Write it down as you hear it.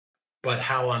but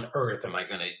how on earth am I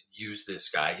going to use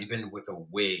this guy? Even with a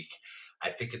wig, I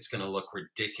think it's going to look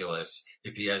ridiculous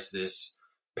if he has this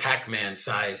Pac-Man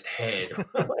sized head.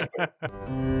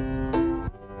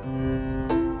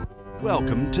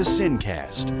 Welcome to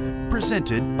SinCast,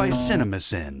 presented by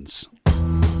Cinemasins.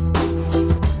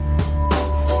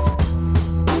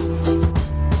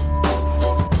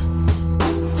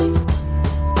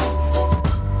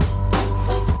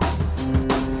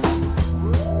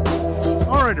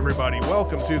 All right, everybody,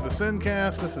 welcome to the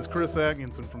SinCast. This is Chris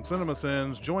Atkinson from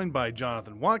Cinemasins, joined by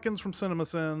Jonathan Watkins from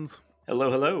Cinemasins.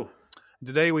 Hello, hello.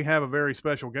 Today we have a very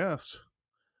special guest,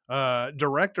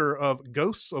 director of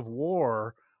Ghosts of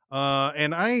War,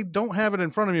 and I don't have it in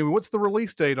front of me. What's the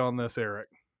release date on this, Eric?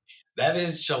 That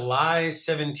is July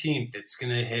 17th. It's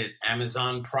going to hit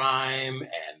Amazon Prime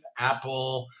and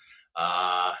Apple.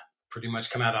 Pretty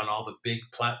much come out on all the big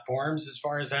platforms, as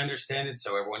far as I understand it,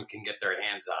 so everyone can get their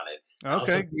hands on it.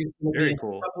 Okay, very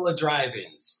cool. A couple of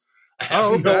drive-ins. I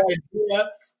have no idea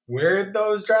where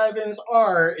those drive-ins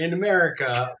are in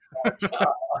America. But,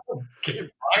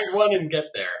 find one and get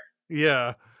there.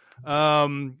 Yeah.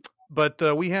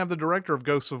 But we have the director of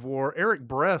Ghosts of War, Eric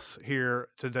Bress, here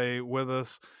today with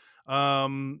us.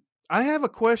 I have a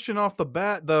question off the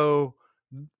bat, though.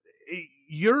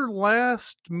 Your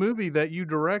last movie that you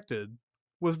directed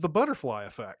was The Butterfly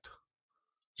Effect.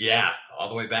 Yeah, all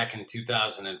the way back in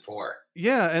 2004.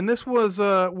 Yeah, and this was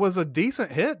a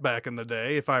decent hit back in the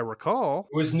day, if I recall.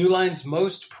 It was New Line's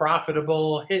most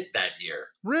profitable hit that year.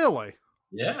 Really?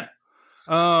 Yeah.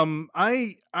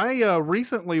 I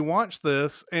recently watched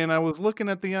this, and I was looking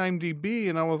at the IMDb,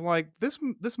 and I was like, this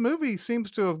movie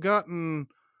seems to have gotten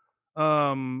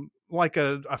like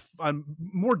a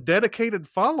more dedicated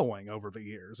following over the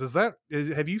years.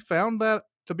 Have you found that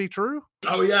to be true?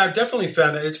 Oh yeah, I've definitely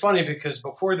found that. It's funny because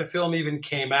before the film even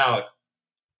came out,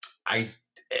 I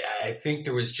think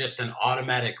there was just an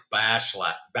automatic backlash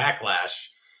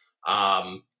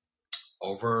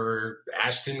over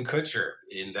Ashton Kutcher,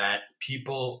 in that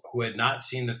people who had not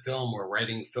seen the film were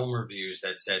writing film reviews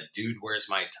that said, "Dude, where's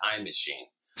my time machine?"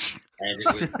 And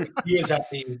it was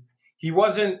he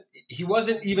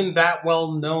wasn't even that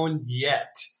well known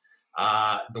yet,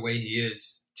 the way he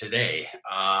is today.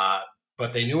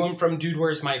 But they knew him from Dude,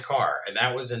 Where's My Car? And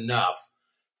that was enough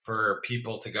for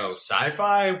people to go,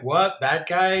 sci-fi? What? That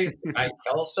guy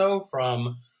Kelso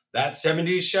from that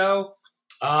 70s show?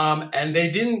 And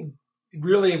they didn't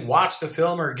really watch the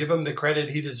film or give him the credit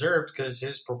he deserved, because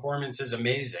his performance is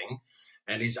amazing.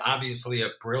 And he's obviously a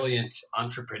brilliant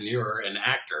entrepreneur and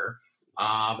actor.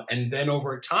 And then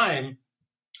over time,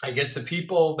 I guess the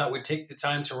people that would take the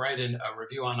time to write a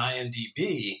review on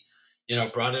IMDb,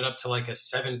 brought it up to like a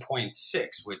 7.6,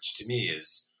 which to me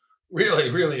is really,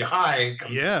 really high.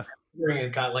 Yeah.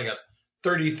 It got like a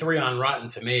 33 on Rotten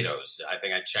Tomatoes. I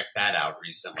think I checked that out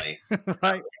recently.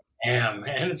 Right. And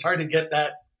it's hard to get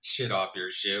that shit off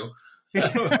your shoe.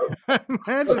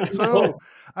 Imagine so.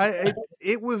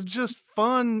 It was just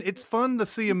fun. It's fun to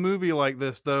see a movie like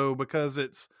this, though, because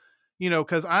it's,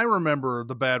 because I remember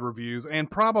the bad reviews, and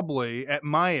probably at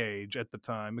my age at the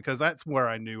time, because that's where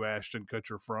I knew Ashton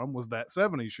Kutcher from, was that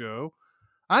 70s show.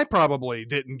 I probably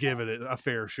didn't give it a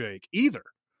fair shake either.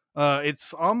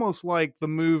 It's almost like the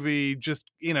movie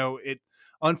just, it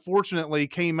unfortunately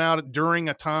came out during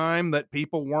a time that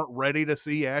people weren't ready to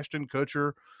see Ashton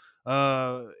Kutcher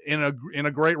in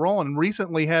a great role. And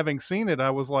recently, having seen it,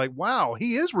 I was like, wow,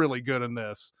 he is really good in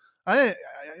this. I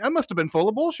must have been full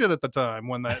of bullshit at the time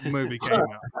when that movie came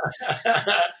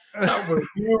out. Were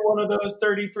you one of those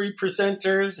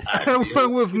 33%ers? I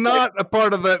was not a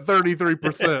part of that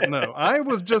 33%. No, I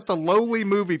was just a lowly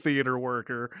movie theater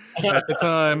worker at the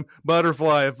time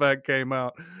Butterfly Effect came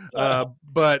out.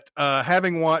 But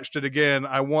having watched it again,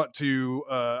 I want to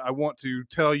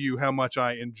tell you how much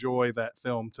I enjoy that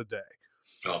film today.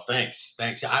 Oh, thanks.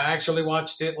 I actually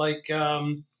watched it like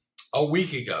a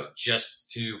week ago, just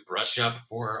to brush up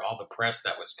for all the press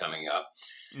that was coming up.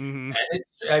 Mm-hmm.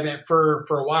 And for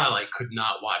a while, I could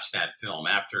not watch that film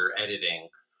after editing.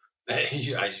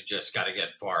 You just got to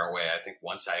get far away. I think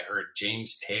once I heard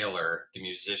James Taylor, the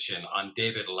musician, on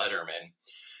David Letterman,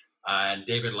 and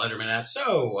David Letterman asked,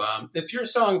 "So, if your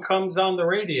song comes on the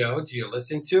radio, do you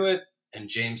listen to it?" And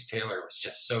James Taylor was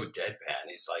just so deadpan.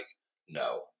 He's like,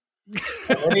 "No."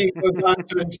 And he goes on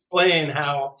to explain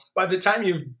how by the time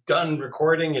you've done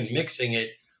recording and mixing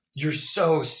it, you're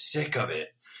so sick of it.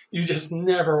 You just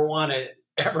never want to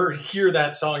ever hear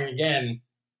that song again.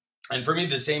 And for me,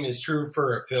 the same is true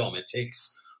for a film. It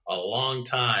takes a long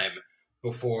time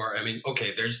before,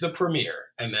 okay, there's the premiere,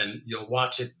 and then you'll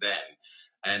watch it then.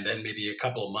 And then maybe a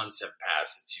couple of months have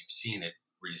passed since you've seen it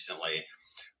recently.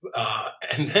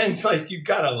 And then like you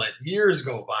gotta let years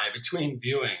go by between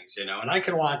viewings, you know, and I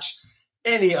can watch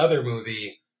any other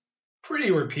movie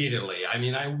pretty repeatedly. I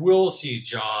mean, I will see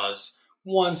Jaws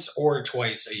once or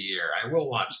twice a year. I will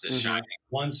watch The Shining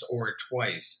once or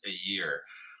twice a year.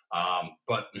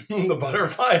 But the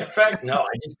butterfly effect, no,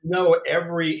 I just know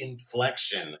every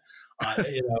inflection,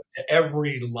 you know,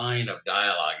 every line of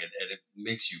dialogue, and it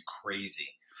makes you crazy.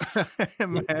 I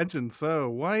imagine so.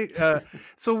 Why?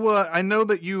 I know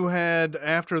that you had,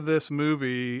 after this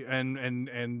movie and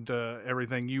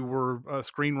everything, you were a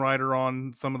screenwriter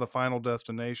on some of the Final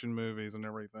Destination movies and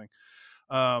everything.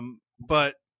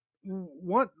 But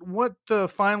what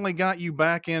finally got you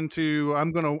back into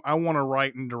I want to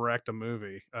write and direct a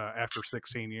movie after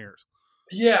 16 years?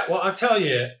 Yeah, well, I'll tell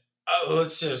you.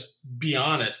 Let's just be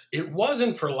honest. It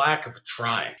wasn't for lack of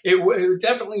trying. It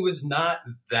definitely was not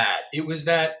that. It was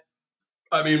that,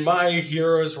 I mean, my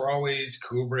heroes were always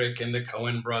Kubrick and the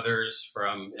Coen brothers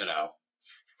from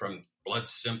Blood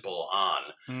Simple on,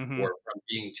 or from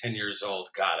being 10 years old.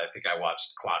 God, I think I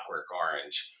watched Clockwork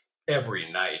Orange every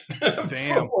night Damn.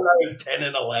 from when I was 10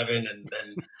 and 11. And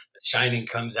then The Shining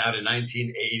comes out in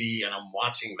 1980, and I'm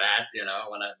watching that, you know,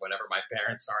 whenever my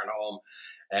parents aren't home.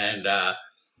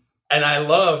 And I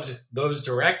loved those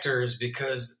directors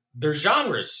because their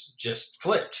genres just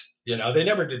flipped. You know, they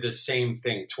never did the same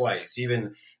thing twice.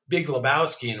 Even Big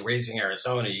Lebowski and Raising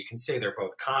Arizona, you can say they're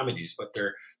both comedies, but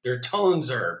their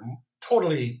tones are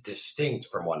totally distinct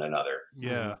from one another.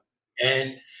 Yeah.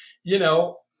 And, you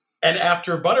know, and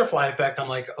after Butterfly Effect, I'm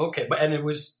like, okay. And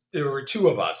there were two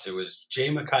of us. It was J.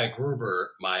 Mackay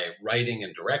Gruber, my writing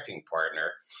and directing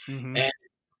partner. And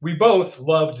we both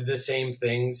loved the same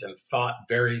things and thought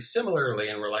very similarly.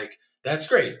 And we're like, that's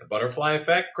great. The Butterfly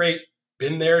Effect, great.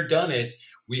 Been there, done it.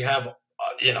 We have,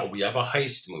 we have a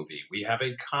heist movie. We have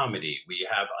a comedy. We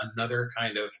have another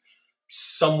kind of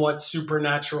somewhat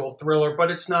supernatural thriller, but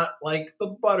it's not like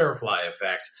The Butterfly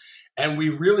Effect. And we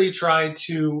really tried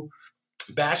to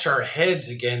bash our heads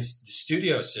against the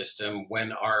studio system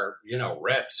when our,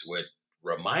 reps would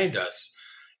remind us,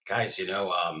 guys,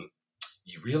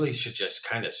 you really should just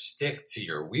kind of stick to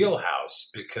your wheelhouse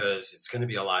because it's going to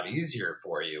be a lot easier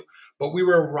for you. But we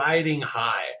were riding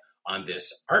high on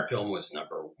this. Our film was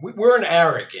we weren't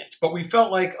arrogant, but we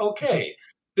felt like, okay,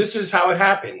 this is how it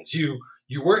happens. You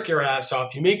work your ass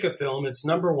off, you make a film, it's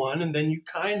number one, and then you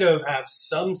kind of have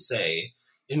some say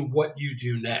in what you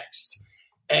do next.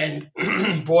 And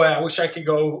boy, I wish I could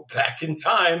go back in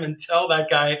time and tell that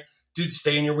guy, dude,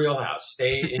 stay in your wheelhouse.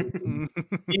 Stay in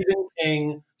Stephen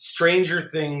King, Stranger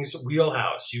Things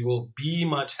wheelhouse. You will be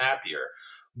much happier.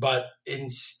 But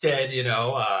instead,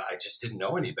 I just didn't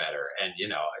know any better. And,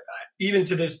 even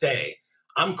to this day,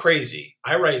 I'm crazy.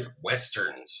 I write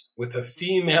Westerns with a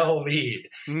female lead,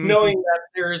 knowing that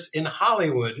there's in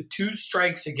Hollywood 2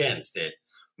 strikes against it.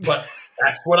 But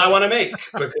that's what I want to make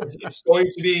because it's going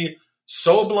to be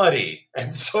so bloody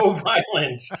and so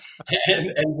violent.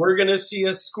 And we're going to see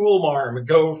a schoolmarm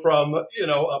go from,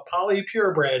 a Polly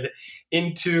purebred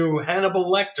into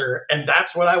Hannibal Lecter. And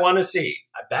that's what I want to see.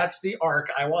 That's the arc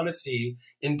I want to see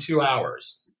in 2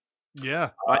 hours. Yeah.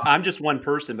 I'm just one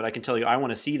person, but I can tell you, I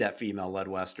want to see that female-led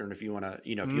Western. If you want to,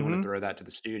 if you want to throw that to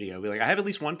the studio, be like, I have at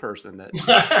least one person that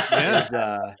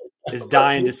is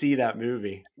dying to see that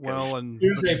movie. Well, and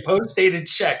here's a post-dated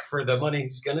check for the money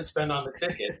he's going to spend on the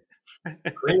ticket.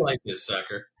 Green like this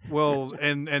sucker. Well,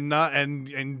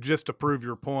 and just to prove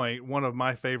your point, one of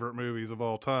my favorite movies of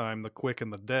all time, The Quick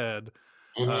and the Dead,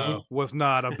 was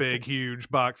not a big, huge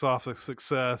box office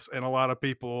success, and a lot of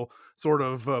people sort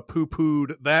of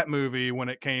poo-pooed that movie when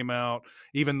it came out,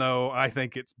 even though I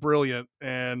think it's brilliant.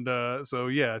 And so,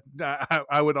 yeah,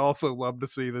 I would also love to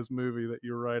see this movie that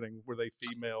you're writing with a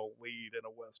female lead in a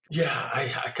Western.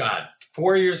 Yeah, God,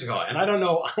 4 years ago, and I don't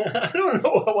know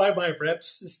why my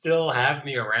reps still have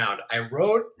me around. I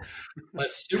wrote a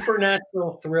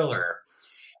supernatural thriller.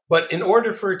 But in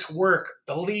order for it to work,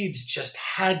 the leads just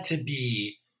had to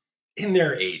be in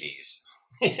their 80s.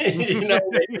 It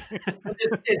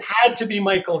had to be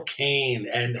Michael Caine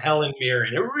and Helen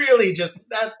Mirren. It really just,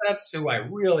 that's who I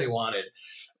really wanted.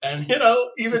 And,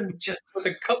 even just with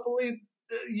a couple of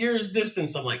years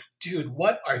distance, I'm like, dude,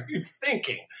 what are you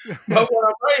thinking? But when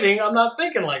I'm writing, I'm not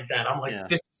thinking like that. I'm like,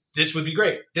 this would be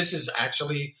great. This is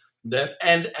actually that.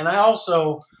 And I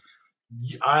also...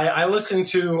 I listened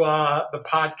to the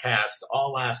podcast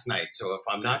all last night, so if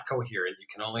I'm not coherent, you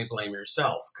can only blame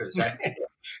yourself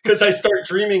because I start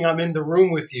dreaming I'm in the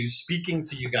room with you, speaking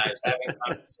to you guys, having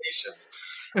conversations.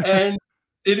 And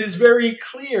it is very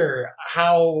clear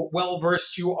how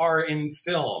well-versed you are in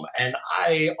film. And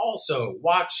I also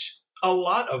watch a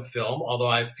lot of film, although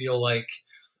I feel like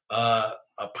a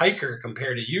piker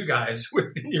compared to you guys.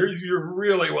 You're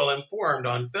really well informed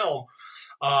on film.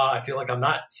 I feel like I'm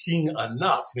not seeing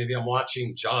enough. Maybe I'm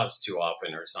watching Jaws too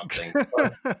often or something.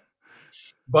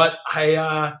 But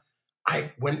I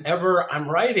whenever I'm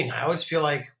writing, I always feel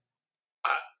like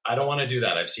I don't want to do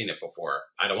that. I've seen it before.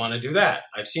 I don't want to do that.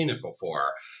 I've seen it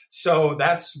before. So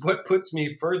that's what puts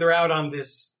me further out on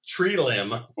this tree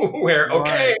limb where,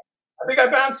 okay, I think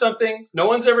I found something. No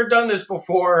one's ever done this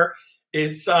before.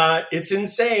 It's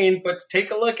insane, but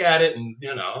take a look at it and,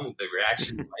 the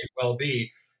reaction might well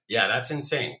be, yeah, that's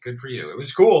insane. Good for you. It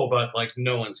was cool, but like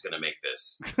no one's going to make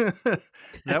this.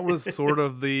 That was sort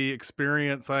of the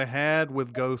experience I had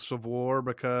with Ghosts of War,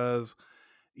 because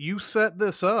you set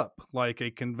this up like a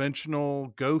conventional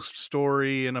ghost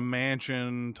story in a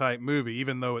mansion type movie,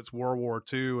 even though it's World War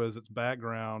II as its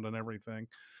background and everything.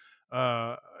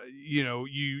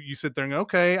 You sit there and go,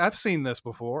 okay, I've seen this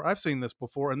before.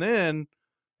 And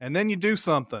then you do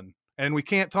something and we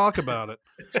can't talk about it.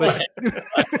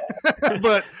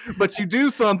 But you do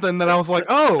something that I was like,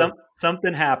 oh,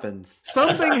 something happens.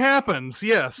 Something happens.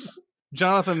 Yes.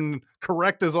 Jonathan,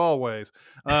 correct as always.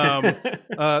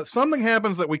 Something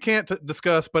happens that we can't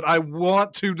discuss, but I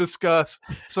want to discuss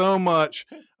so much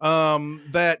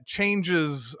that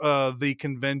changes the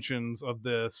conventions of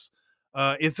this.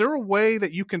 Is there a way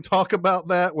that you can talk about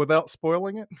that without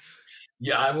spoiling it?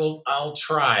 Yeah, I will. I'll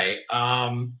try.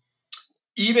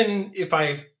 Even if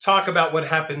I talk about what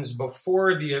happens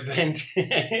before the event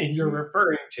you're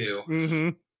referring to, mm-hmm.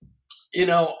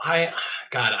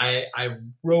 I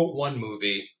wrote one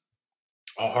movie,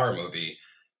 a horror movie,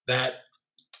 that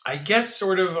I guess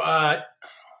sort of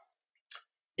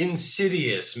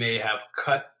Insidious may have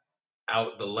cut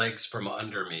out the legs from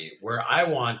under me, where I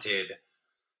wanted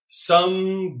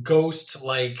some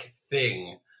ghost-like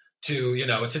thing to,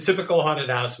 it's a typical haunted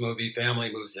house movie. Family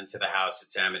moves into the house.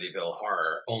 It's Amityville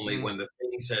Horror. Only when the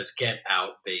thing says get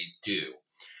out, they do.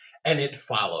 And it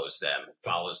follows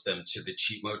them to the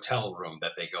cheap motel room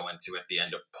that they go into at the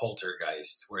end of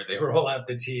Poltergeist, where they roll out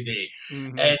the TV.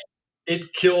 Mm-hmm. And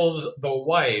it kills the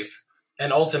wife.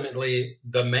 And ultimately,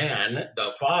 the man,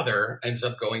 the father, ends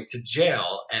up going to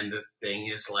jail. And the thing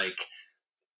is like,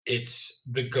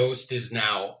 the ghost is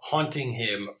now haunting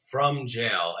him from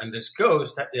jail. And this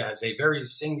ghost has a very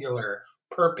singular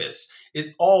purpose.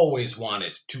 It always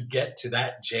wanted to get to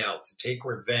that jail, to take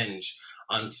revenge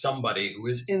on somebody who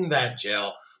is in that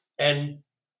jail. And,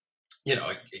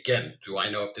 again, do I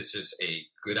know if this is a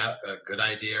good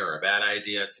idea or a bad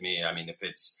idea? To me, I mean, if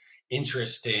it's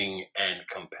interesting and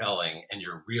compelling and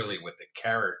you're really with the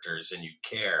characters and you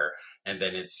care and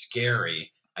then it's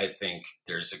scary, I think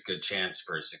there's a good chance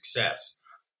for success.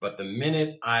 But the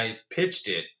minute I pitched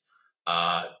it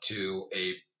to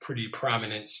a pretty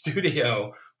prominent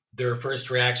studio, their first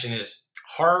reaction is,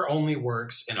 horror only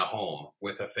works in a home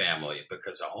with a family,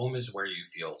 because a home is where you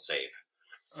feel safe.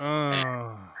 And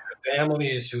the family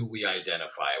is who we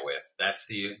identify with.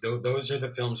 Those are the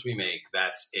films we make.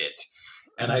 That's it.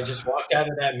 And I just walked out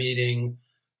of that meeting,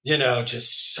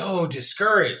 just so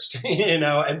discouraged,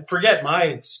 and forget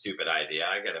my stupid idea.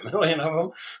 I got a million of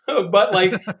them. But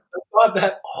like, the thought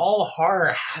that all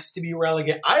horror has to be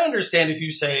relegated. I understand if you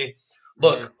say,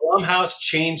 look, Blumhouse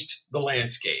changed the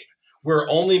landscape. We're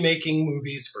only making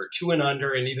movies for 2 and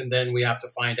under, and even then we have to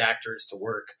find actors to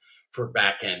work for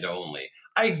back end only.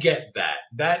 I get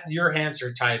that your hands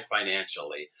are tied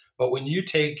financially. But when you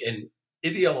take an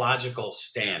ideological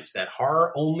stance that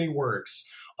horror only works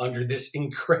under this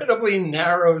incredibly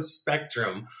narrow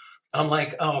spectrum, I'm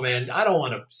like, oh man, I don't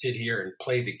want to sit here and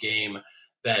play the game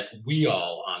that we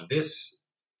all on this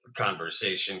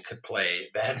conversation could play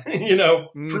that,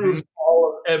 proves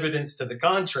all evidence to the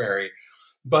contrary.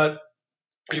 But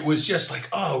it was just like,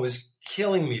 it was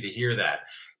killing me to hear that.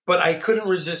 But I couldn't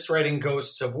resist writing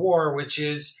Ghosts of War, which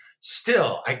is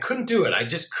still, I couldn't do it. I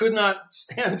just could not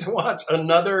stand to watch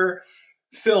another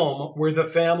film where the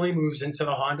family moves into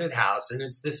the haunted house and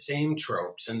it's the same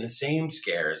tropes and the same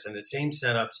scares and the same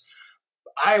setups.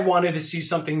 I wanted to see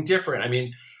something different. I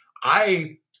mean,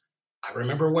 I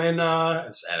remember when,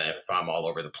 and if I'm all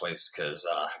over the place because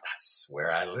that's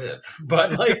where I live,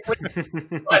 but like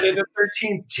Friday the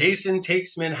 13th, Jason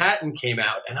Takes Manhattan came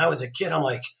out, and I was a kid. I'm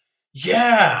like,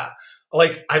 yeah,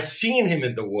 like I've seen him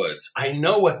in the woods. I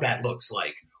know what that looks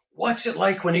like. What's it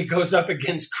like when he goes up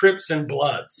against Crips and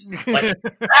Bloods? Like,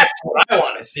 that's what I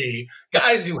want to see.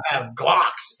 Guys who have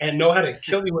Glocks and know how to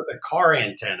kill you with a car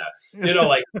antenna.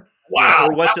 Like, wow.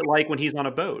 Or what's it like when he's on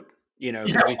a boat? We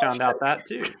found out that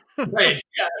too. Right.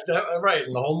 Yeah. Right.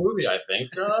 In the whole movie, I think.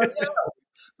 Yeah.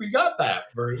 we got that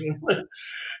version.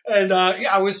 And yeah,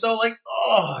 I was so like,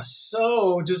 oh,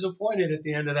 so disappointed at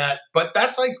the end of that. But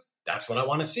that's what I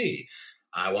want to see.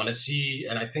 I want to see,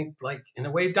 and I think like in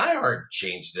a way, Die Hard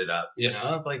changed it up.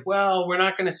 Like, well, we're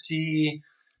not going to see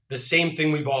the same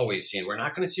thing we've always seen. We're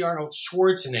not going to see Arnold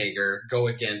Schwarzenegger go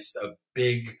against a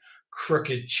big,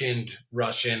 crooked-chinned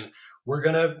Russian. We're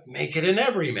going to make it an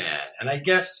everyman. And I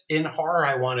guess in horror,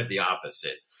 I wanted the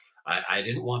opposite. I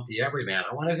didn't want the everyman.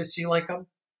 I wanted to see like a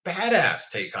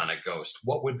badass take on a ghost.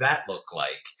 What would that look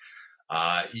like?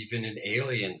 Even in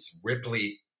Aliens,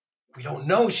 Ripley, we don't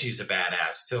know she's a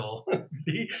badass till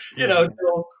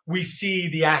till we see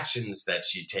the actions that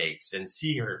she takes and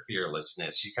see her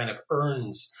fearlessness. She kind of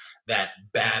earns that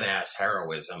badass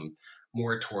heroism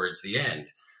more towards the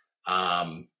end.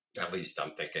 At least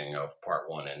I'm thinking of part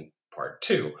 1 and part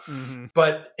 2. Mm-hmm.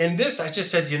 But in this, I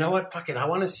just said, you know what? Fuck it. I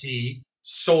want to see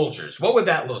soldiers. What would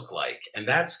that look like? And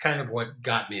that's kind of what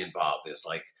got me involved, is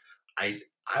like, I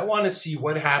want to see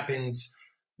what happens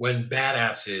when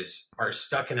badasses are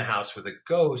stuck in a house with a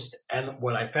ghost. And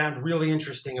what I found really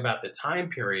interesting about the time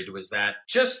period was that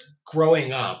just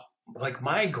growing up, like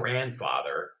my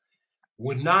grandfather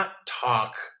would not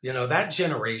talk, that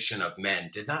generation of men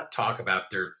did not talk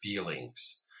about their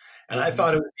feelings. And I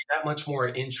thought it would be that much more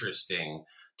interesting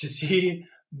to see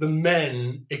the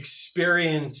men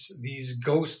experience these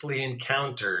ghostly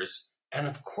encounters. And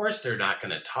of course, they're not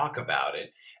going to talk about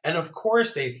it. And of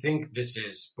course, they think this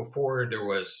is before there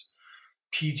was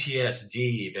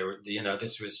PTSD.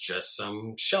 This was just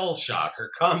some shell shock or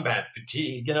combat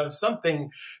fatigue,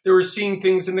 something. They were seeing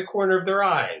things in the corner of their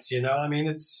eyes, I mean,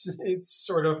 it's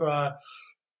sort of a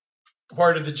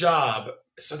part of the job.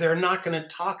 So they're not going to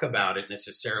talk about it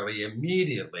necessarily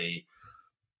immediately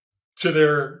to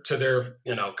their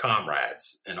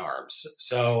comrades in arms.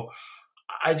 So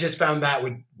I just found that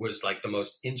was like the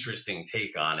most interesting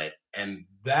take on it. And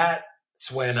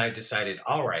that's when I decided,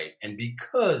 all right, and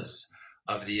because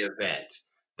of the event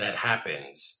that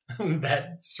happens,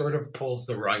 that sort of pulls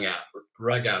the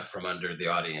rug out from under the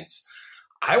audience,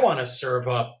 I want to serve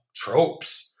up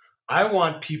tropes. I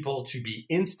want people to be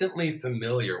instantly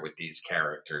familiar with these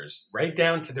characters, right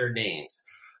down to their names.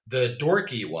 The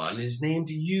dorky one is named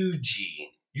Eugene.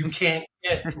 You can't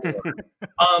get more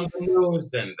on the nose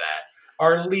than that.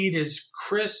 Our lead is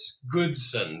Chris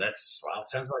Goodson. It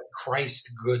sounds like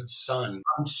Christ good son.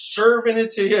 I'm serving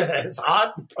it to you as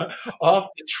hot off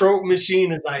the trope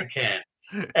machine as I can.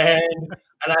 And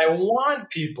I want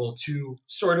people to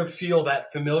sort of feel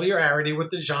that familiarity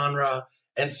with the genre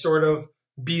and sort of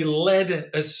be led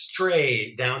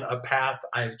astray down a path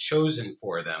I've chosen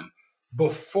for them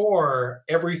before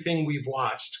everything we've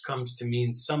watched comes to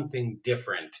mean something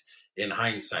different in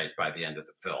hindsight by the end of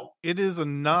the film. It is a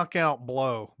knockout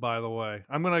blow, by the way.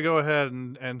 I'm going to go ahead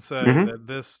and say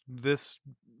that this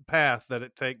path that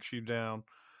it takes you down,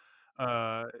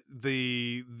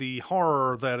 the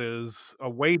horror that is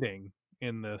awaiting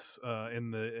in this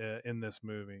in this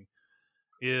movie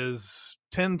is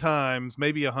 10 times,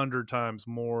 maybe 100 times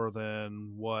more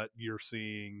than what you're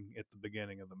seeing at the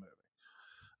beginning of the movie.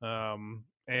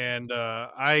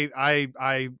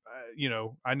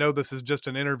 I know this is just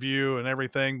an interview and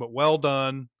everything, but well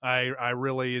done. I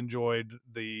really enjoyed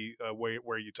the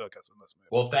where you took us in this movie.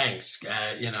 Well, thanks.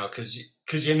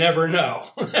 Because you never know.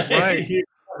 Right. You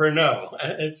never know.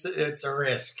 It's a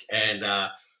risk. And I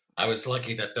was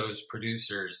lucky that those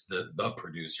producers, the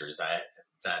producers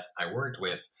that I worked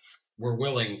with, were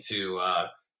willing to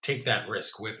take that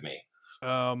risk with me.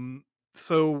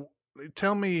 So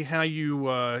tell me how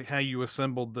you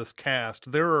assembled this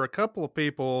cast. There are a couple of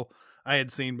people I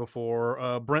had seen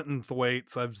before. Brenton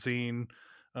Thwaites I've seen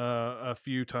a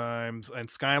few times, and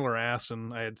Skylar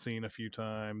Aston I had seen a few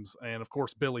times, and of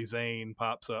course Billy Zane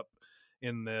pops up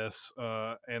in this,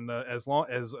 as well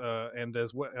as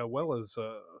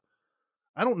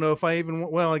I don't know if I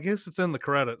guess it's in the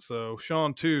credits. So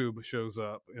Sean Tube shows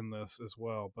up in this as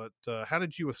well. But how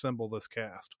did you assemble this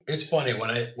cast? It's funny,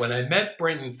 when I met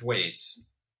Brenton Thwaites,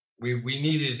 we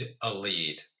needed a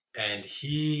lead, and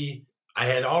I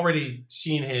had already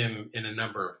seen him in a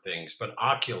number of things, but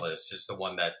Oculus is the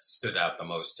one that stood out the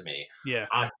most to me. Yeah,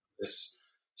 Oculus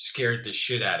scared the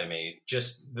shit out of me.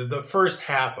 Just the first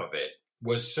half of it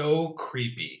was so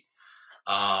creepy,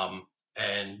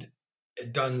 and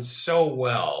done so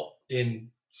well in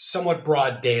somewhat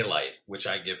broad daylight, which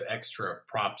I give extra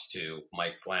props to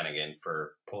Mike Flanagan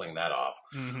for pulling that off.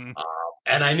 Mm-hmm.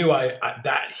 And I knew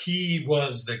that he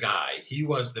was the guy. He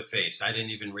was the face. I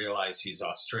didn't even realize he's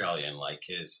Australian. Like,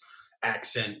 his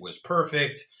accent was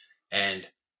perfect. And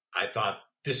I thought,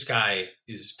 this guy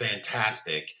is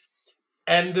fantastic.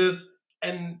 And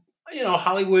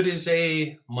Hollywood is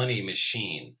a money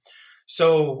machine.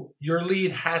 So your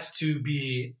lead has to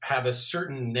have a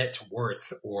certain net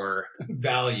worth or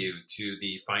value to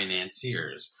the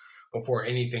financiers before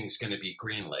anything's going to be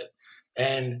greenlit.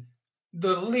 And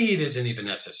the lead isn't even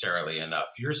necessarily enough.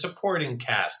 Your supporting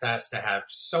cast has to have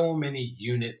so many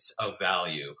units of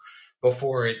value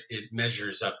before it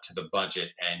measures up to the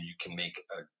budget and you can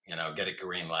get a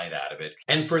green light out of it.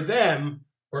 And for them,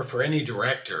 or for any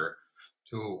director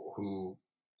who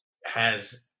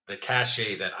has the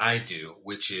cachet that I do,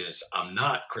 which is I'm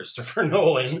not Christopher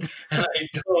Nolan, and I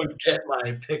don't get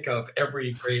my pick of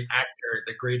every great actor,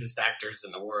 the greatest actors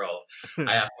in the world.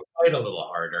 I have to fight a little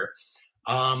harder.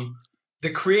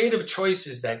 The creative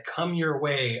choices that come your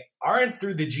way aren't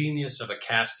through the genius of a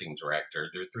casting director.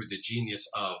 They're through the genius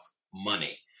of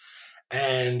money.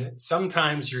 And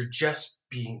sometimes you're just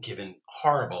being given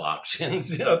horrible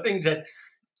options, things that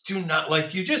do not,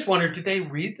 like, you just wonder, did they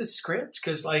read the script?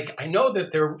 Because, like, I know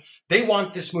that they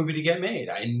want this movie to get made.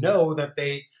 I know that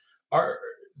they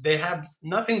have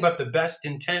nothing but the best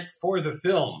intent for the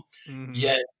film. Mm-hmm.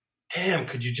 Yet, damn,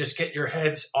 could you just get your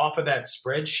heads off of that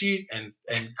spreadsheet and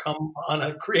come on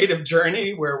a creative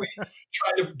journey where we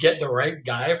try to get the right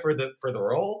guy for the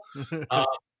role?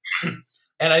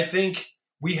 And I think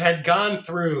we had gone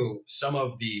through some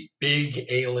of the big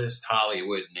A-list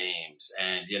Hollywood names,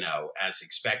 and, as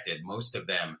expected, most of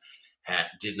them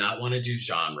did not want to do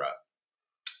genre,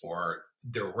 or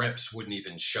their reps wouldn't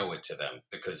even show it to them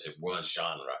because it was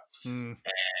genre. And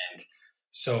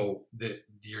so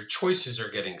your choices are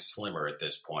getting slimmer at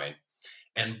this point.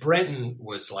 And Brenton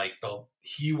was like,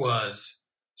 he was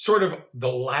sort of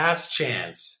the last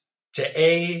chance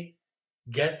to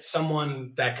get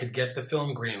someone that could get the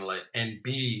film greenlit, and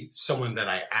B, someone that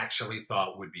I actually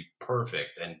thought would be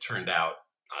perfect. And turned out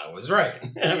I was right.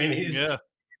 I mean, he's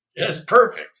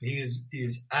perfect.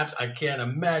 I can't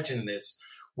imagine this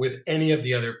with any of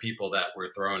the other people that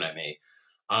were thrown at me.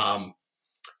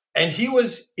 And he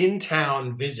was in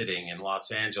town visiting in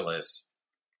Los Angeles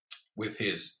with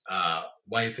his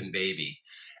wife and baby.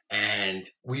 And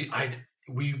we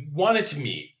wanted to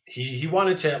meet. He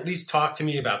wanted to at least talk to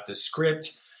me about the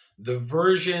script. The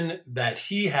version that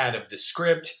he had of the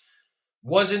script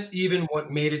wasn't even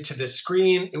what made it to the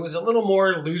screen. It was a little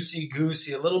more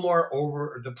loosey-goosey, a little more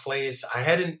over the place. I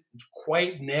hadn't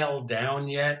quite nailed down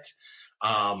yet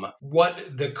what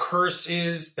the curse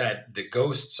is, that the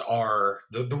ghosts are,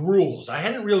 the rules. I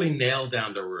hadn't really nailed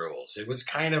down the rules. It was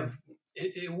kind of,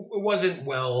 it wasn't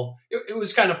well, it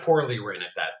was kind of poorly written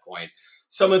at that point.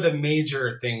 Some of the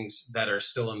major things that are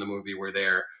still in the movie were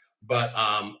there, but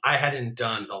I hadn't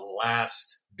done the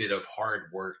last bit of hard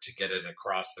work to get it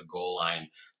across the goal line,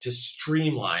 to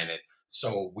streamline it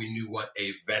so we knew what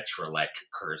a Vetrelec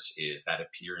curse is that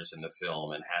appears in the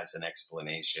film and has an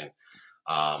explanation.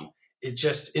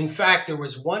 In fact, there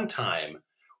was one time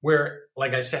where,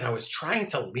 like I said, I was trying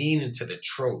to lean into the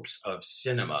tropes of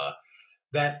cinema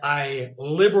that I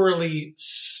liberally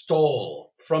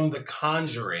stole from The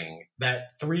Conjuring, that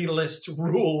 3-list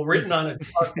rule written on a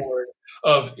chalkboard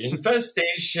of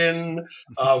infestation,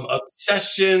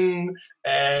 obsession,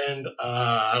 and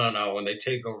I don't know, when they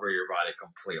take over your body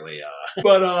completely.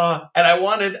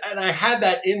 And I had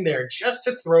that in there just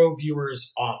to throw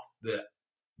viewers off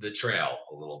the trail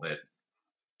a little bit.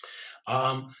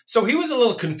 So he was a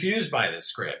little confused by the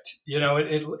script.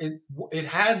 It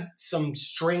had some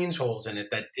strange holes in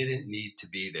it that didn't need to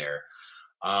be there.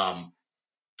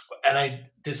 And I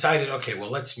decided, okay, well,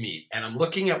 let's meet. And I'm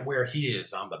looking at where he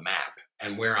is on the map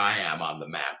and where I am on the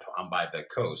map. I'm by the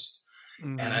coast.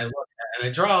 Mm-hmm. And I look and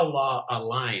I draw a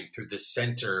line through the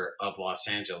center of Los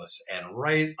Angeles. And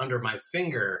right under my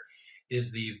finger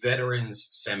is the Veterans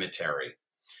Cemetery.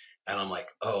 And I'm like,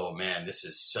 oh, man, this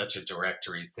is such a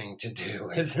directory thing to do,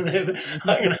 isn't it?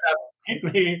 I'm going to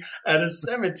have me at a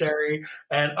cemetery.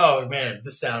 And, oh, man,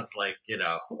 this sounds like,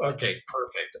 okay,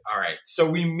 perfect. All right. So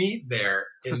we meet there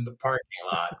in the parking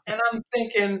lot. And I'm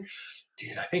thinking,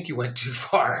 dude, I think you went too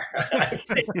far. I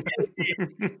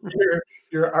think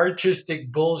your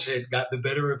artistic bullshit got the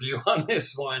better of you on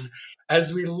this one,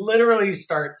 as we literally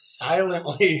start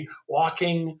silently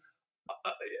walking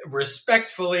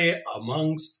respectfully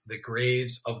amongst the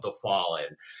graves of the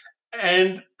fallen.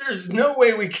 And there's no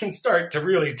way we can start to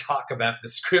really talk about the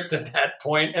script at that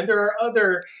point. And there are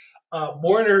other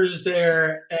mourners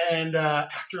there. And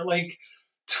after like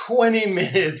 20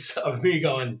 minutes of me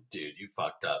going, dude, you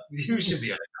fucked up. You should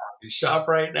be at a coffee shop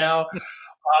right now.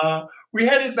 We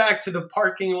headed back to the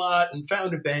parking lot and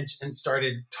found a bench and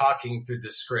started talking through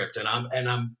the script. And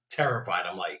I'm terrified.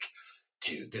 I'm like,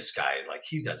 dude, this guy, like,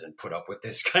 he doesn't put up with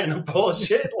this kind of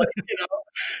bullshit. Like,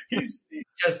 He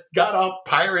just got off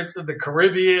Pirates of the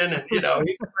Caribbean, and he's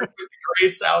working with the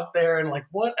greats out there, and like,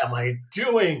 what am I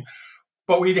doing?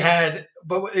 But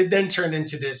it then turned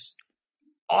into this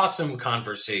awesome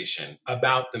conversation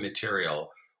about the material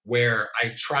where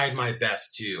I tried my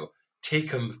best to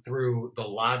take him through the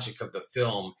logic of the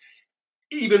film,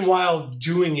 even while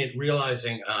doing it,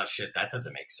 realizing, oh shit, that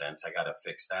doesn't make sense. I got to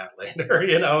fix that later,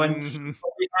 and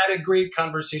we had a great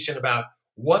conversation about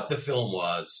what the film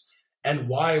was and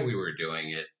why we were doing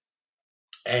it.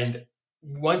 And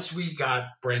once we got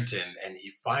Brenton and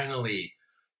he finally,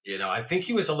 I think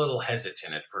he was a little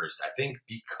hesitant at first. I think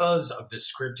because of the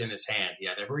script in his hand, he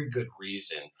had every good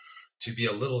reason to be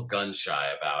a little gun shy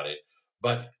about it.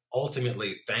 But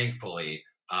ultimately, thankfully,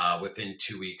 within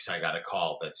 2 weeks, I got a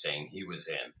call that saying he was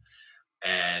in.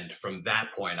 And from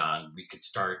that point on, we could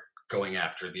start going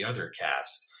after the other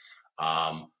cast.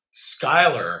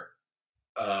 Skylar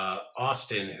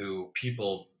Austin, who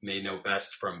people may know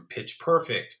best from Pitch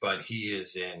Perfect, but he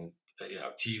is in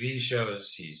TV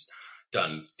shows. He's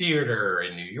done theater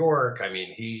in New York. I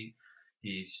mean, he's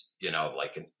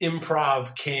like an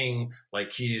improv king.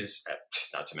 Like he is,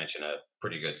 not to mention a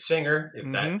pretty good singer.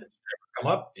 If that ever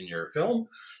come up in your film,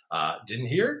 didn't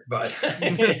hear, but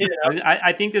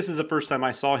I think this is the first time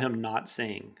I saw him not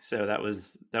sing. So that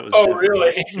was. Oh,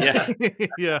 really? Yeah,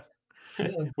 yeah.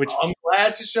 Which I'm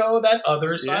glad to show that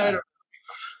other side.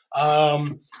 Yeah.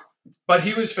 But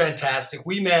he was fantastic.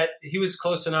 We met. He was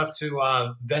close enough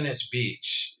to Venice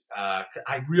Beach.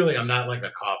 I'm not like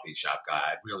a coffee shop guy.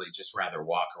 I'd really just rather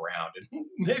walk around, and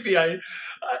maybe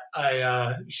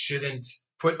I shouldn't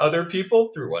put other people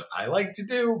through what I like to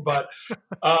do. But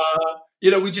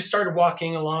we just started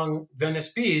walking along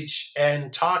Venice Beach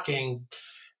and talking.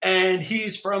 And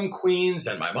he's from Queens,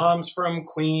 and my mom's from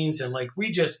Queens, and like we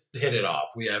just hit it off.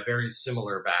 We have very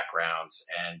similar backgrounds,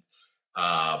 and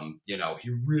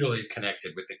he really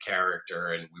connected with the character,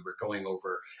 and we were going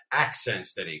over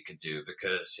accents that he could do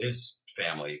because his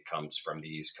family comes from the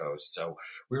East Coast. So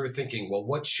we were thinking, well,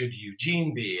 what should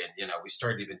Eugene be? And we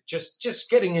started even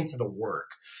just getting into the work,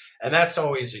 and that's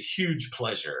always a huge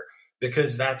pleasure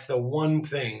because that's the one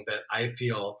thing that I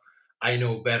feel I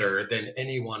know better than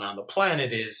anyone on the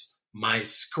planet is my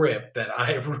script that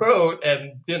I wrote.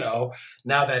 And,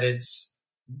 now that it's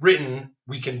written,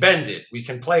 we can bend it. We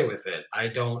can play with it.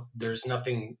 There's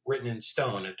nothing written in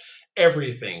stone, and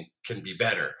everything can be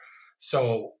better.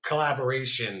 So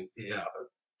collaboration,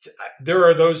 there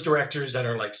are those directors that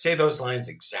are like, say those lines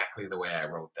exactly the way I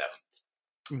wrote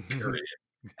them, period.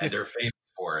 And they're famous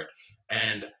for it.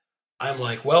 And I'm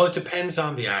like, well, it depends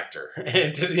on the actor.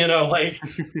 And,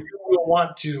 you will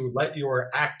want to let your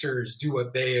actors do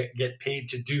what they get paid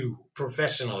to do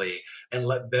professionally and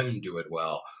let them do it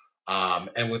well.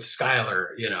 And with Skylar,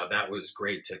 that was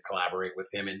great to collaborate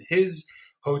with him. In his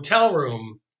hotel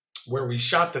room where we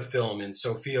shot the film in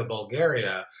Sofia,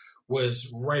 Bulgaria,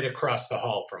 was right across the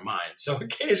hall from mine. So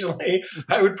occasionally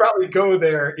I would probably go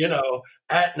there,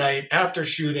 at night after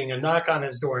shooting and knock on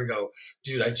his door and go,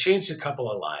 dude, I changed a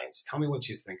couple of lines. Tell me what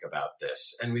you think about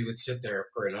this. And we would sit there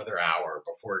for another hour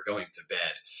before going to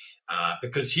bed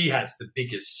because he has the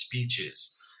biggest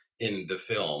speeches in the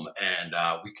film, and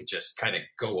we could just kind of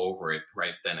go over it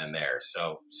right then and there.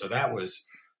 So that was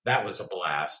a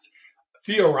blast.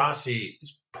 Theo Rossi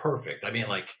is perfect. I mean,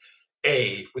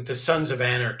 with the Sons of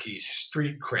Anarchy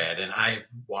street cred, and I've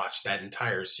watched that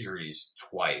entire series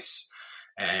twice.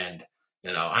 And,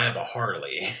 I have a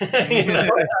Harley.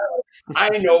 I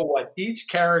know what each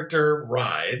character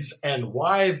rides and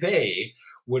why they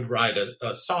would ride a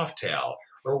Softail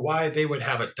or why they would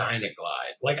have a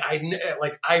Dynaglide.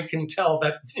 I can tell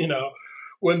that,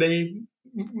 when they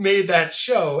made that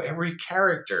show, every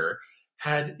character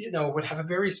would have a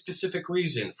very specific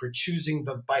reason for choosing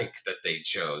the bike that they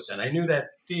chose. And I knew that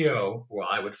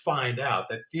I would find out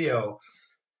that Theo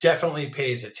definitely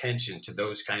pays attention to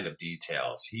those kind of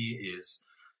details. He is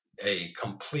a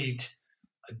complete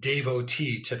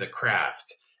devotee to the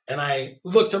craft. And I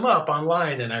looked him up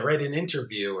online and I read an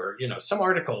interview or, some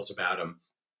articles about him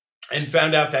and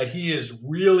found out that he was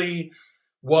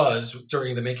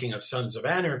during the making of Sons of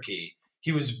Anarchy,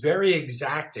 he was very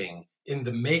exacting in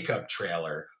the makeup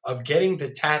trailer of getting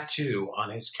the tattoo on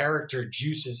his character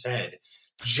Juice's head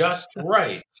just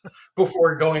right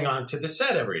before going on to the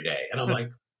set every day. And I'm like,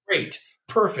 great,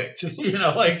 perfect.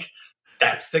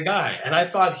 That's the guy. And I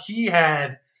thought he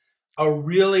had a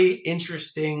really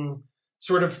interesting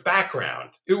sort of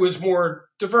background. It was more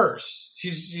diverse.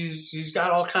 He's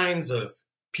got all kinds of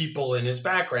people in his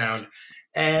background.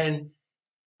 And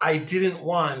I didn't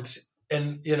want,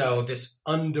 this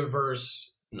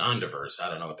non-diverse, I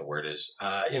don't know what the word is,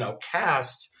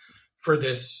 cast for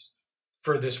this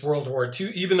World War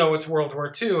II, even though it's World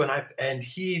War II, and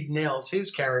he nails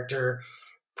his character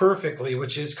perfectly,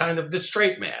 which is kind of the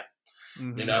straight man.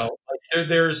 Mm-hmm. You know, like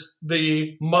there's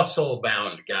the muscle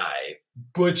bound guy,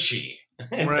 Butchie,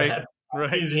 right?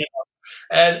 Easy.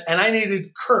 And I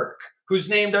needed Kirk, whose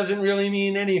name doesn't really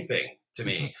mean anything to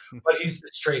me, but he's the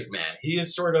straight man. He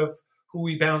is sort of who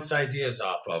we bounce ideas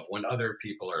off of when other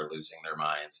people are losing their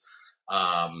minds.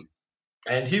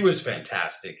 And he was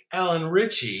fantastic. Alan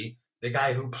Ritchie, the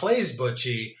guy who plays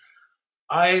Butchie,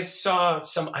 I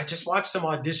just watched some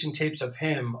audition tapes of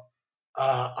him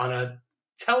on a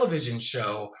television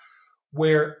show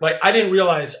where, like, I didn't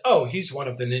realize, oh, he's one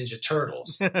of the Ninja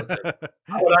Turtles. How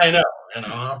would I know? You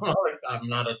know, I'm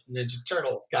not a Ninja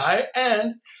Turtle guy,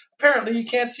 and apparently you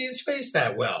can't see his face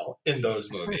that well in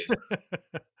those movies.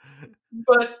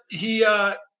 But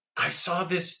I saw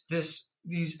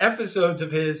these episodes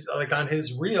of his, like, on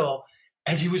his reel,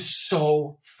 and he was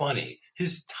so funny.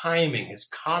 His timing, his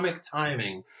comic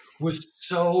timing was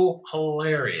so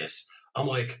hilarious. I'm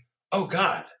like, oh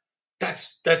God,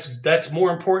 that's more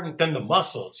important than the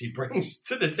muscles he brings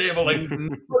to the table. Like,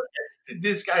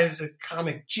 this guy is a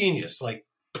comic genius, like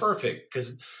perfect,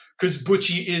 because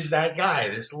Butchie is that guy,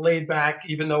 this laid back,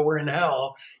 even though we're in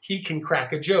hell, he can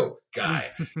crack a joke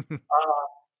guy.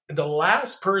 The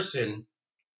last person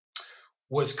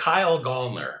was Kyle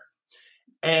Gallner.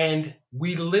 And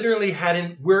we literally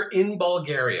we're in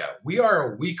Bulgaria. We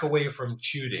are a week away from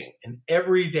shooting, and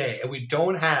every day, and we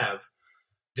don't have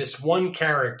this one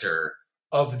character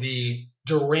of the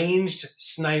deranged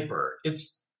sniper.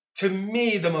 It's, to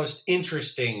me, the most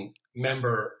interesting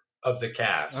member of the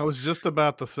cast. I was just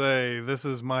about to say, this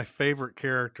is my favorite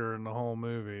character in the whole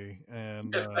movie.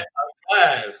 And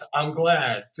I'm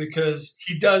glad, because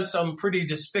he does some pretty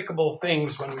despicable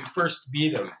things when we first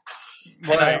meet him.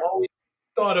 Right. And I always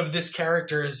thought of this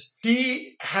character as,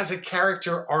 he has a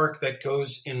character arc that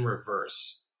goes in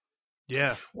reverse.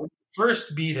 Yeah. When you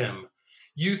first meet him,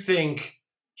 you think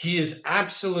he is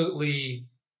absolutely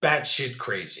batshit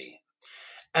crazy.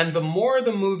 And the more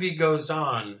the movie goes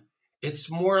on,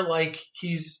 it's more like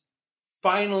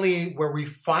where we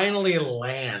finally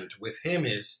land with him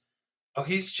is, oh,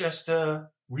 he's just a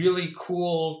really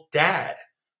cool dad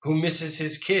who misses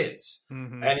his kids.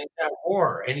 Mm-hmm. And he's at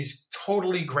war, and he's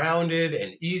totally grounded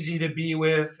and easy to be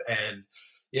with, and,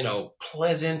 you know,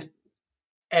 pleasant.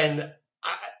 And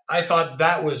I thought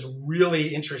that was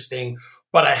really interesting,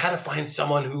 but I had to find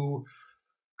someone who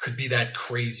could be that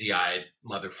crazy-eyed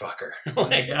motherfucker.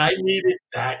 Like, I needed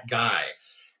that guy.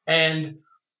 And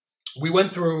we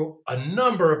went through a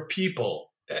number of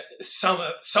people, some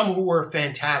who were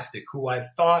fantastic, who I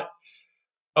thought,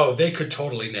 oh, they could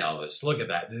totally nail this. Look at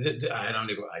that.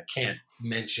 I can't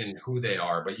mention who they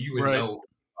are, but you would know who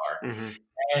they are. Mm-hmm.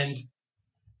 And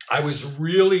I was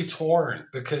really torn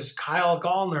because Kyle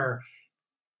Gallner,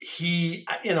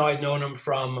 I'd known him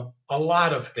from a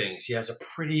lot of things. He has a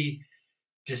pretty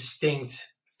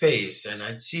distinct face, and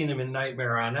I'd seen him in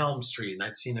Nightmare on Elm Street, and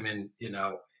I'd seen him in,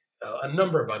 a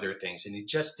number of other things. And he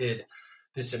just did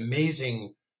this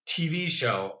amazing TV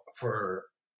show for,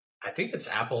 I think it's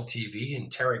Apple TV,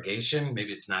 Interrogation.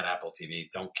 Maybe it's not Apple TV.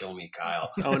 Don't kill me,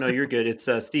 Kyle. Oh, no, you're good. It's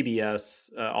CBS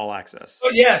All Access.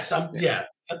 Oh, yes. Yeah.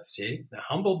 Let's see. The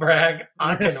humble brag.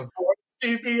 I can afford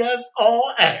CBS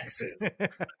All Access.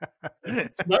 Snuck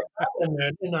that in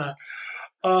there, didn't I?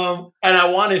 And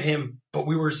I wanted him, but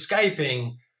we were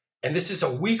Skyping, and this is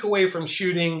a week away from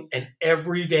shooting, and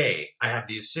every day I have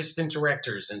the assistant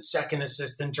directors and second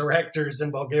assistant directors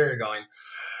in Bulgaria going,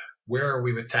 where are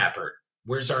we with Tappert?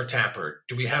 Where's our Tappert?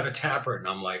 Do we have a Tappert? And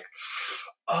I'm like,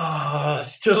 oh,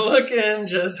 still looking.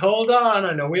 Just hold on.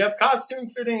 I know we have costume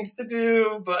fittings to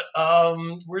do, but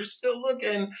we're still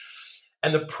looking.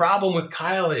 And the problem with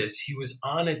Kyle is he was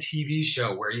on a TV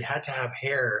show where he had to have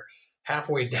hair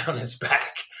halfway down his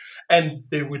back, and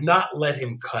they would not let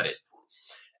him cut it.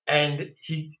 And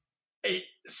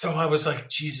so I was like,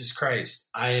 Jesus Christ,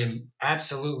 I am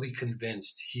absolutely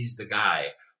convinced he's the guy.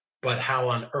 But how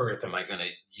on earth am I going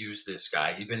to use this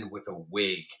guy? Even with a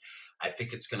wig, I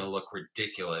think it's going to look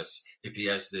ridiculous if he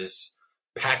has this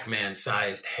Pac-Man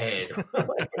sized head,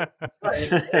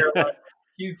 like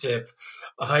Q-tip,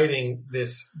 hiding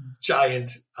this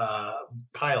giant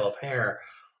pile of hair.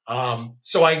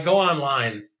 So I go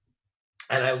online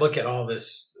and I look at all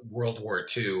this World War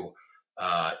II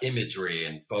imagery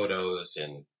and photos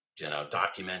and,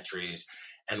 documentaries.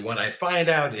 And what I find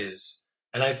out is,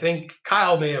 and I think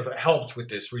Kyle may have helped with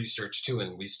this research too,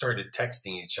 and we started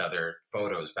texting each other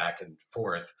photos back and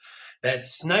forth, that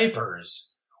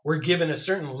snipers were given a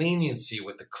certain leniency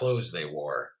with the clothes they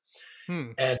wore.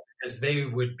 And because they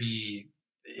would be,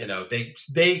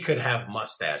 they could have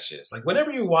mustaches. Like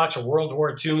whenever you watch a World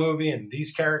War II movie and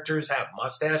these characters have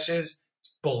mustaches,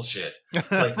 it's bullshit.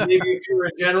 Like maybe if you're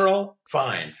a general,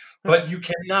 fine, but you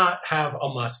cannot have a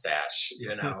mustache.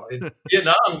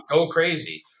 Vietnam, go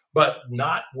crazy, but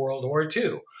not World War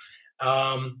II.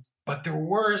 But there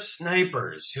were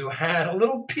snipers who had a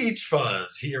little peach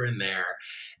fuzz here and there,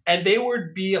 and they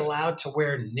would be allowed to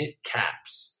wear knit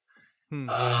caps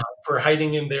for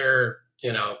hiding in their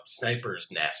sniper's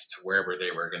nest, wherever they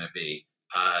were going to be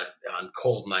on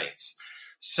cold nights.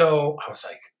 So I was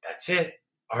like, that's it.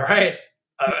 All right.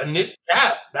 A knit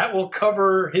cap, that will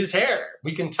cover his hair.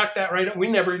 We can tuck that right in. We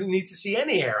never need to see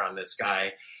any hair on this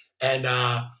guy. And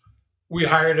we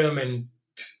hired him. And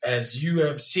as you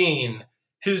have seen,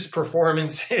 his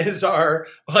performances are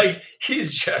like,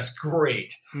 he's just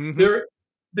great. Mm-hmm.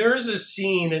 There's a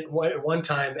scene at one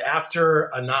time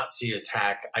after a Nazi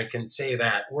attack, I can say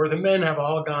that, where the men have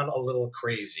all gone a little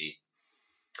crazy.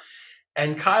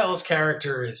 And Kyle's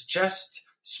character is just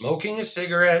smoking a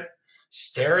cigarette,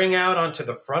 staring out onto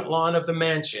the front lawn of the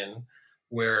mansion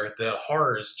where the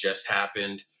horrors just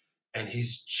happened. And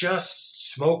he's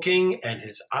just smoking and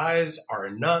his eyes are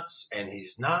nuts and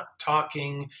he's not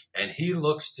talking and he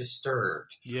looks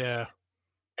disturbed. Yeah.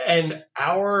 And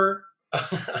our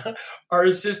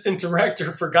assistant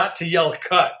director forgot to yell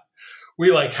cut.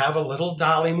 We have a little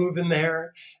dolly move in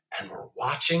there and we're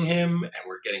watching him and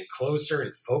we're getting closer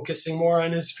and focusing more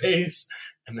on his face.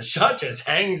 And the shot just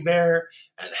hangs there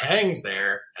and hangs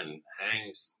there and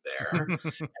hangs there. And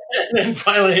then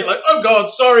finally, oh God,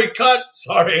 sorry, cut,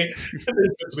 sorry.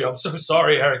 I'm so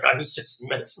sorry, Eric. I was just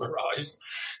mesmerized.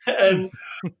 And,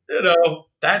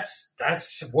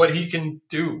 that's what he can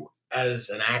do as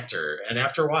an actor. And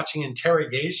after watching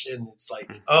Interrogation, it's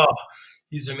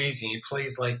he's amazing. He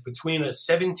plays between a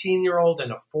 17-year-old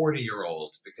and a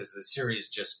 40-year-old because the series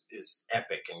just is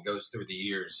epic and goes through the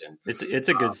years. And it's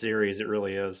a good series. It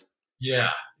really is. Yeah.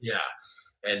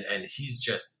 And he's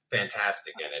just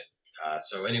fantastic in it.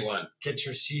 So anyone, get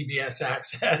your CBS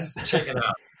access, check it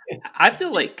out. I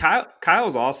feel like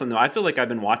Kyle's awesome, though. I feel like I've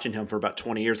been watching him for about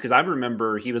 20 years because I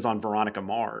remember he was on Veronica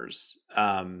Mars.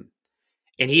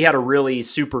 And he had a really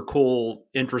super cool,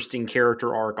 interesting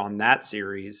character arc on that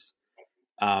series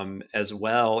as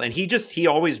well. And he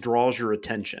always draws your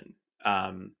attention.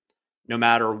 No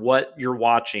matter what you're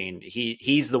watching,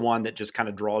 he's the one that just kind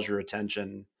of draws your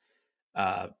attention,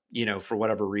 for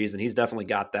whatever reason. He's definitely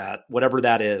got that, whatever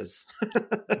that is.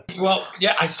 Well,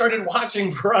 yeah, I started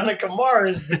watching Veronica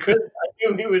Mars because I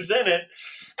knew he was in it.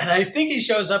 And I think he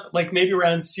shows up maybe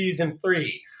around season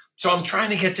 3. So I'm trying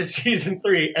to get to season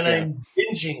 3 and I'm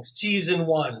binging season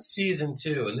 1, season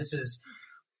 2. And this is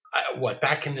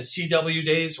back in the CW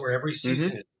days where every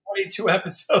season is 22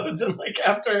 episodes. And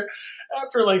after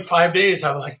 5 days,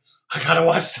 I'm like, I got to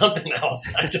watch something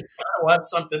else. I just got to watch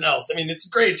something else. I mean, it's a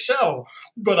great show,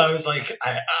 but I was like,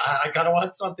 I got to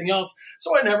watch something else.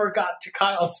 So I never got to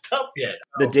Kyle's stuff yet.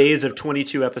 The days of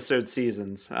 22 episode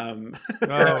seasons. Oh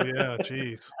yeah.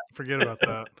 Geez. Forget about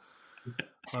that.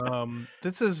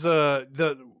 This is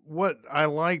what I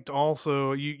liked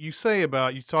also. You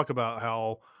talk about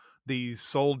how these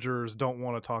soldiers don't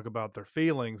want to talk about their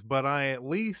feelings, but I at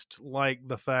least like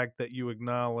the fact that you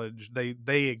acknowledge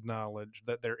they acknowledge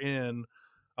that they're in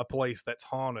a place that's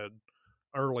haunted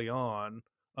early on.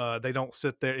 They don't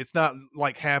sit there. It's not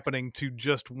happening to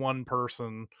just one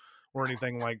person or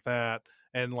anything like that.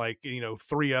 And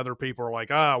 3 other people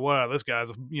are well, this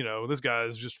guy's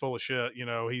just full of shit.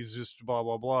 He's just blah,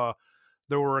 blah, blah.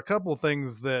 There were a couple of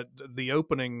things that the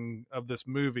opening of this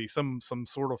movie, some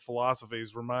sort of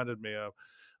philosophies reminded me of.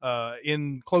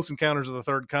 In Close Encounters of the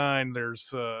Third Kind,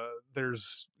 there's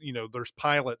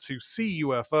pilots who see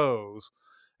UFOs,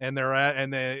 and they're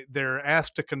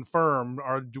asked to confirm,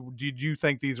 did you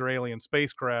think these are alien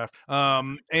spacecraft?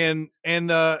 And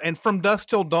From Dusk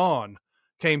Till Dawn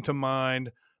came to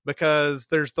mind because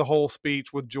there's the whole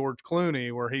speech with George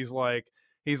Clooney where he's like,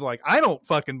 I don't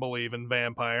fucking believe in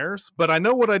vampires, but I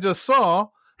know what I just saw.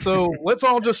 So let's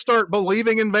all just start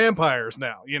believing in vampires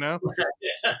now,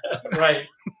 Right.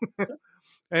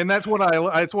 And that's what I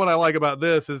like about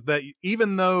this is that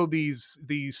even though these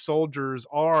soldiers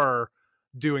are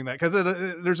doing that, because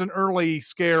there's an early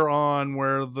scare on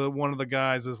where one of the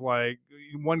guys is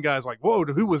one guy's like, whoa,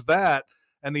 who was that?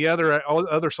 And the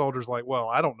other soldiers well,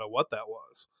 I don't know what that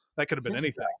was. That could have been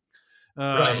anything.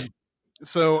 Right.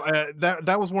 So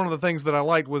that was one of the things that I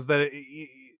liked was that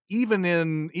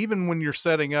even when you're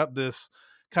setting up this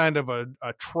kind of a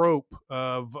trope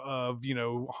of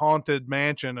haunted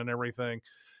mansion and everything,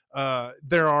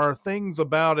 there are things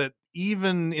about it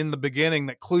even in the beginning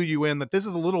that clue you in that this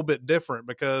is a little bit different,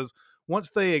 because once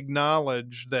they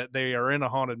acknowledge that they are in a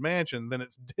haunted mansion, then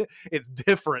it's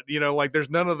different. Like there's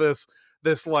none of this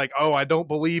like, oh, I don't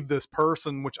believe this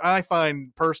person, which I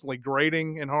find personally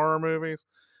grating in horror movies,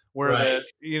 where Right.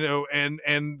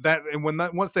 that, and when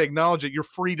once they acknowledge it, you're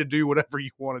free to do whatever you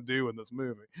want to do in this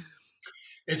movie.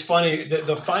 It's funny,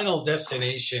 the Final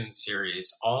Destination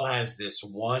series all has this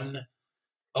one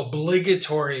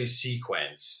obligatory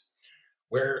sequence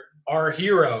where our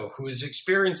hero, who is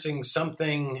experiencing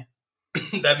something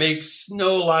that makes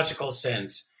no logical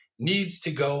sense, needs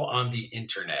to go on the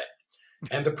internet.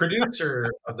 And the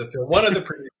producer of the film, one of the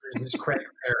producers, is Craig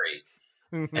Perry.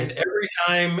 And every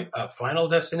time a Final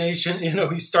Destination,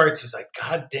 he starts, he's like,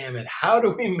 God damn it, how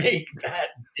do we make that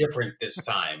different this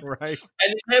time? Right.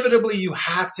 And inevitably, you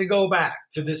have to go back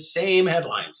to the same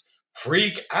headlines.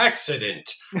 Freak accident,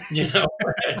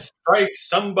 strikes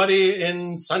somebody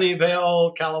in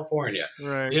Sunnyvale, California,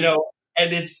 right.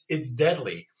 And it's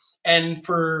deadly. And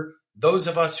for those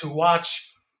of us who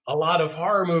watch a lot of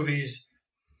horror movies,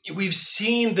 we've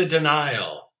seen the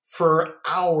denial for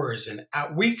hours and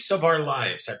weeks of our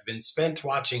lives have been spent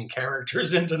watching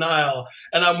characters in denial.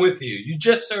 And I'm with you. You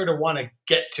just sort of want to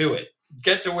get to it,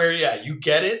 get to where, you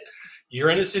get it. You're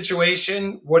in a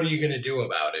situation. What are you going to do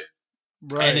about it?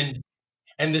 Right.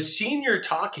 And the scene you're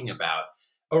talking about,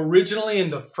 originally in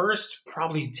the first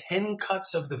probably 10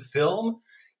 cuts of the film,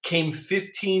 came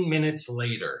 15 minutes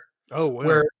later. Oh, wow.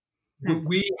 Where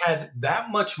we had that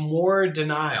much more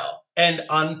denial. And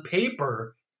on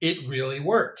paper, it really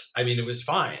worked. I mean, it was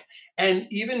fine. And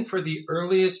even for the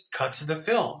earliest cuts of the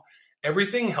film,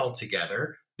 everything held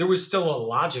together. There was still a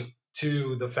logic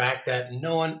to the fact that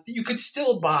you could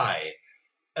still buy,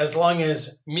 as long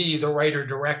as me, the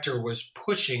writer-director, was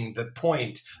pushing the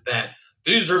point that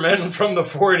these are men from the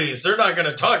 40s. They're not going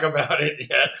to talk about it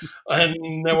yet. And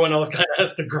no one else kind of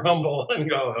has to grumble and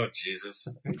go, oh,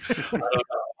 Jesus.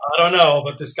 I don't know,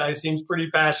 but this guy seems pretty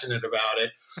passionate about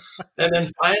it. And then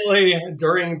finally,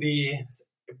 during the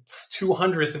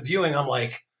 200th viewing, I'm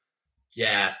like,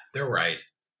 yeah, they're right.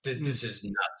 This is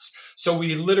nuts. So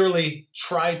we literally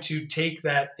tried to take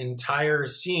that entire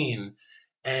scene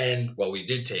we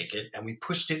did take it and we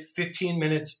pushed it 15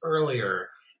 minutes earlier,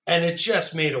 and it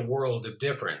just made a world of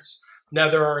difference. Now,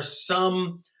 there are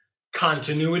some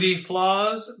continuity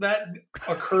flaws that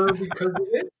occur because of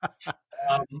it.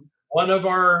 One of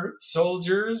our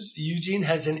soldiers, Eugene,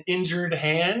 has an injured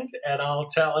hand, and I'll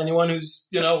tell anyone who's,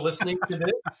 listening to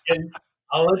this, and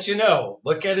I'll let you know,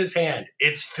 look at his hand.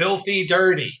 It's filthy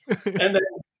dirty. And then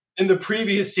in the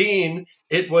previous scene,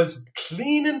 it was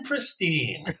clean and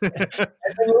pristine. And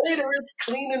then later, it's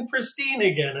clean and pristine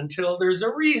again until there's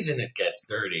a reason it gets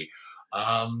dirty.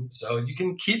 So you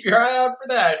can keep your eye out for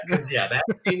that, because, that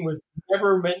scene was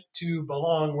never meant to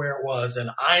belong where it was. And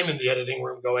I'm in the editing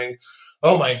room going,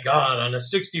 oh my God, on a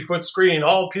 60-foot screen,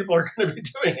 all people are going to be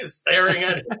doing is staring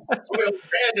at his soiled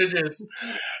bandages.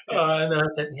 And then I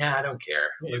said, I don't care.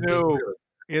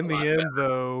 In the end,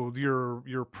 though,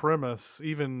 your premise,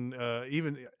 even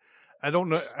I don't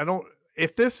know,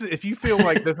 if you feel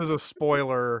like this is a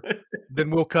spoiler, then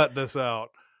we'll cut this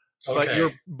out. Okay.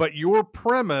 But your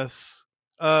premise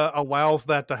allows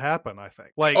that to happen, I think.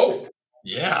 Like, oh,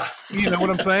 yeah. You know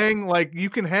what I'm saying? Like, you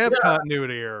can have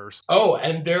continuity errors. Oh,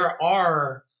 and there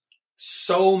are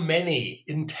so many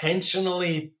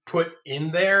intentionally put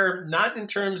in there, not in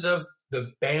terms of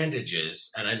the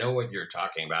bandages, and I know what you're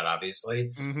talking about,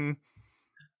 obviously. Mm-hmm.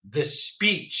 The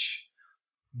speech,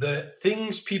 the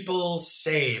things people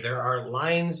say, there are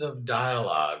lines of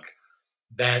dialogue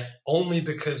that only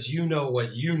because you know what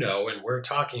you know, and we're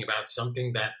talking about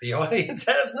something that the audience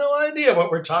has no idea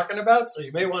what we're talking about, so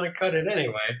you may want to cut it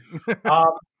anyway.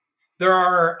 There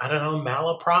are,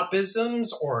 malapropisms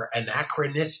or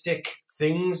anachronistic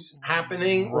things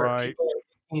happening where people are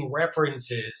making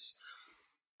references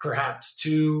perhaps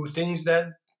to things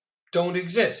that don't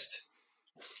exist.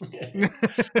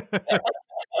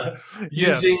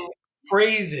 Using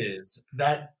phrases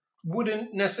that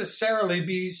wouldn't necessarily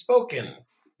be spoken.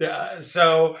 And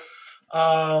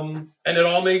it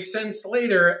all makes sense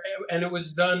later, and it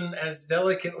was done as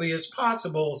delicately as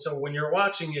possible. So when you're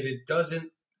watching it, it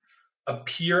doesn't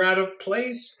appear out of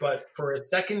place, but for a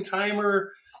second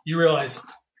timer, you realize,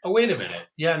 oh, wait a minute.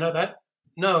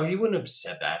 No, he wouldn't have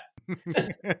said that.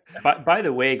 By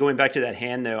the way, going back to that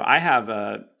hand though, I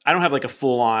don't have like a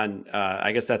full on,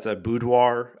 I guess that's a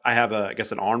boudoir. I have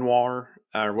an armoire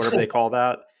or whatever they call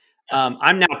that.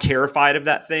 I'm now terrified of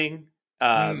that thing.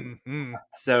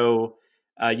 So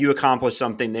you accomplished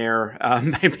something there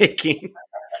by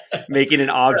making an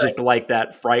object like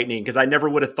that frightening, because I never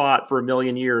would have thought for a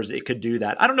million years it could do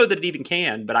that. I don't know that it even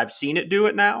can, but I've seen it do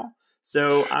it now.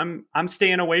 So I'm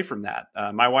staying away from that.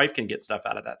 My wife can get stuff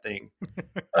out of that thing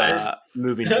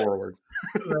moving forward.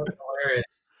 Hilarious.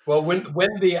 Well, when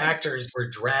the actors were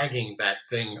dragging that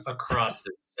thing across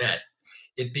the set,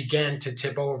 it began to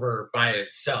tip over by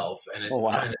itself, and it kind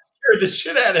of scared the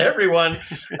shit out of everyone.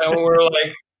 And we were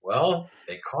like, well,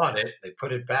 they caught it. They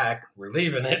put it back. We're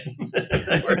leaving it.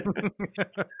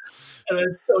 And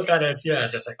it's still kind of,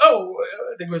 just like, oh,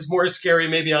 I think it was more scary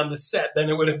maybe on the set than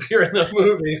it would appear in the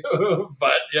movie.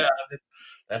 But yeah,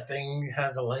 that thing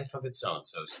has a life of its own.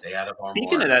 So stay out of our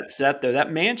Speaking of that set, though,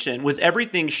 that mansion, was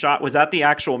everything shot? Was that the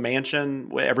actual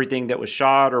mansion, everything that was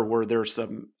shot? Or were there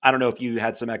some, I don't know if you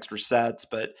had some extra sets,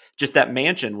 but just that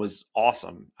mansion was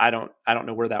awesome. I don't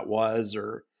know where that was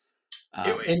or.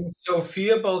 In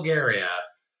Sofia, Bulgaria.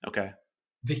 Okay.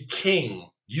 The king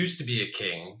used to be a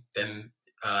king. Then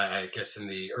I guess in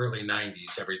the early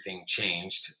 90s, everything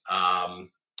changed.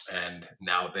 And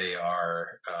now they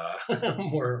are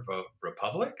more of a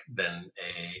republic than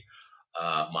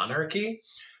a monarchy.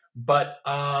 But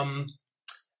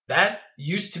that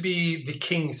used to be the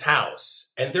king's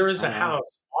house. And there is a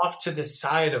house off to the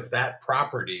side of that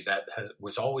property that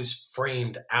was always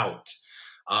framed out,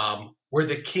 where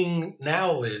the king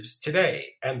now lives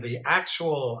today. And the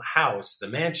actual house, the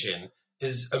mansion,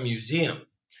 is a museum.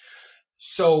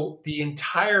 So the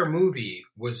entire movie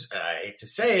was, I hate to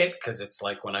say it, because it's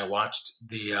like when I watched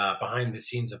the behind the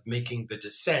scenes of Making the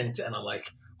Descent, and I'm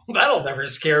like, well, that'll never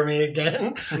scare me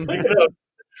again. Like those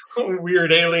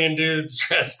weird alien dudes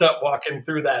dressed up walking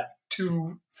through that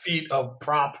 2 feet of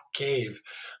prop cave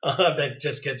that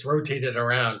just gets rotated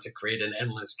around to create an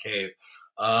endless cave.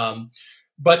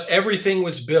 But everything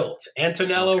was built.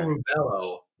 Antonello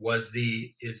Rubello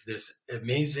is this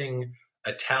amazing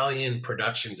Italian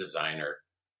production designer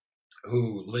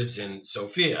who lives in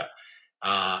Sofia.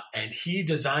 And he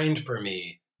designed for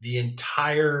me the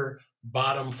entire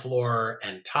bottom floor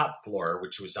and top floor,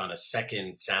 which was on a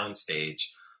second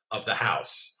soundstage of the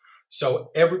house.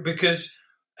 So because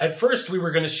at first we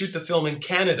were going to shoot the film in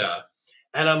Canada,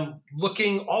 and I'm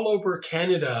looking all over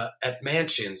Canada at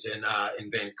mansions in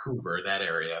Vancouver, that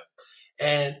area,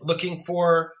 and looking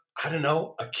for, I don't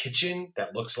know, a kitchen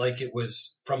that looks like it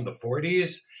was from the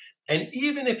 40s. And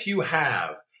even if you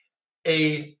have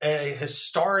a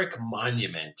historic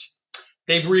monument,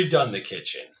 they've redone the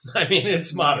kitchen. I mean,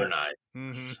 it's modernized.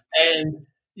 Mm-hmm. And,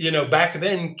 back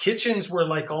then, kitchens were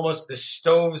like almost the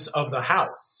stoves of the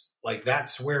house. Like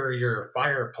that's where your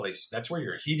fireplace, that's where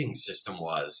your heating system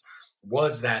was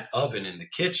that oven in the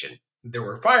kitchen. There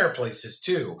were fireplaces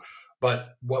too,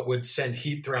 but what would send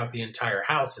heat throughout the entire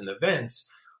house in the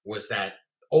vents was that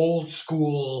old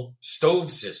school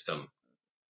stove system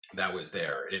that was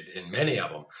there in many of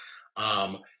them.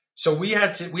 So we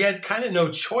had kind of no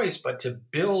choice but to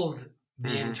build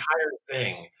the entire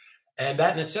thing. And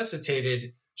that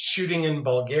necessitated shooting in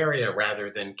Bulgaria rather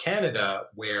than Canada,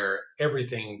 where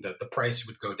everything, the price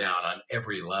would go down on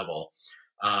every level.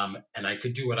 And I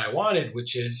could do what I wanted,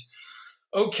 which is,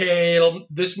 okay,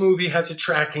 this movie has a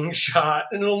tracking shot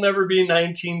and it'll never be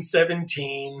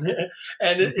 1917.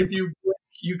 And if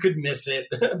you could miss it.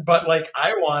 But like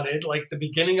I wanted, like the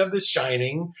beginning of The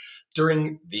Shining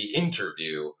during the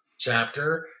interview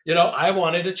chapter, I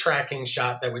wanted a tracking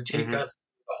shot that would take us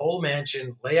the whole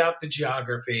mansion, lay out the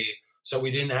geography so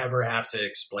we didn't ever have to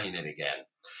explain it again.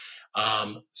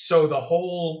 So the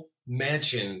whole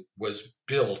mansion was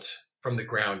built from the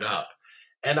ground up.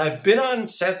 And I've been on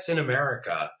sets in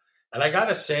America, and I got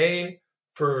to say,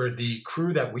 for the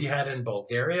crew that we had in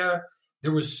Bulgaria,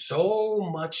 there was so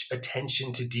much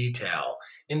attention to detail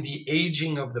in the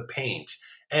aging of the paint.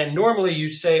 And normally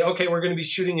you say, okay, we're going to be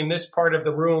shooting in this part of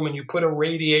the room, and you put a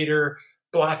radiator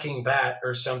blocking that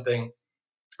or something,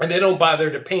 and they don't bother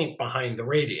to paint behind the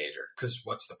radiator because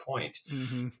what's the point?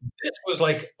 Mm-hmm. This was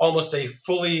like almost a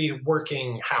fully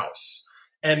working house.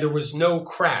 And there was no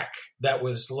crack that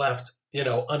was left,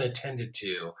 unattended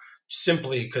to,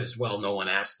 simply because, well, no one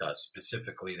asked us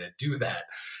specifically to do that.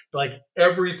 Like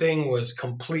everything was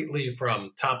completely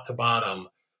from top to bottom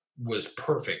was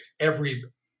perfect. Every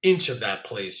inch of that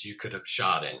place you could have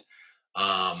shot in.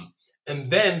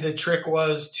 And then the trick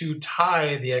was to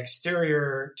tie the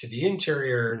exterior to the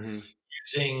interior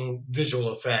using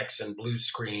visual effects and blue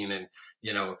screen. And,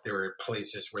 if there were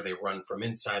places where they run from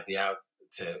inside the house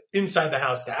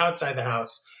to outside the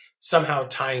house, somehow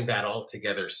tying that all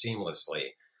together seamlessly.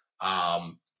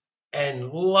 And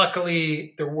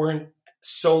luckily there weren't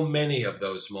so many of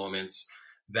those moments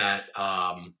that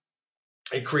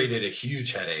it created a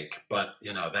huge headache. But,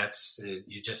 it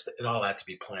all had to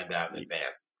be planned out in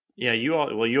advance. Yeah, you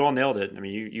all nailed it. I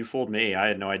mean, you fooled me. I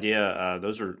had no idea.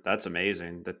 That's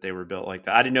amazing that they were built like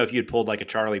that. I didn't know if you had pulled like a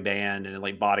Charlie Band and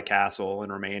like bought a castle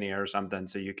in Romania or something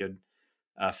so you could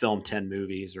film 10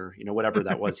 movies or whatever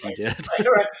that was he did.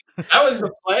 That was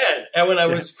the plan. And when I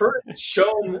was first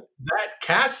shown that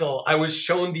castle, I was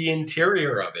shown the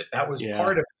interior of it. That was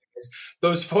part of it.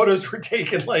 Those photos were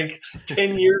taken like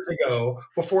 10 years ago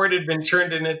before it had been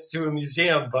turned into a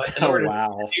museum. But in order to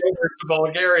get over to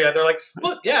Bulgaria, they're like,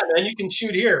 look, yeah, man, you can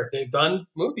shoot here. They've done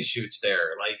movie shoots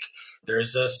there. Like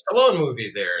there's a Stallone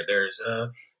movie there. There's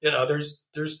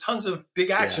there's tons of big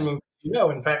action movies.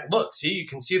 In fact, look, see, you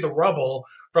can see the rubble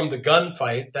from the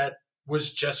gunfight that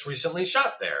was just recently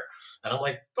shot there. And I'm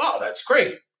like, oh, that's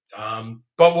great.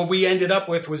 But what we ended up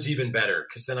with was even better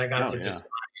because then I got to design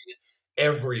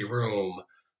every room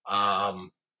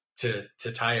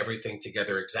to tie everything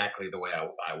together exactly the way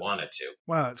I wanted to.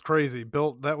 Wow, that's crazy.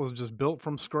 That was just built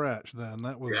from scratch then.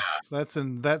 That's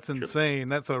insane.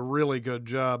 That's a really good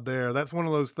job there. That's one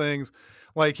of those things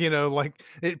like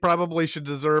it probably should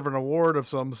deserve an award of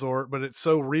some sort, but it's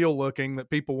so real looking that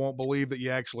people won't believe that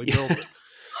you actually built it.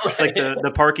 It's like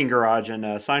the parking garage in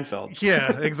Seinfeld.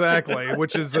 Yeah, exactly.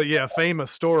 Which is a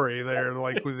famous story there.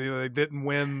 Like they didn't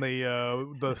win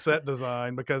the set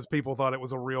design because people thought it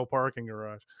was a real parking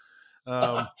garage.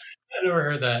 I never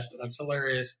heard that. That's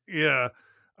hilarious. Yeah.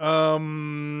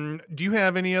 Do you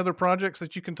have any other projects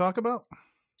that you can talk about?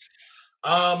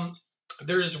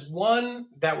 There's one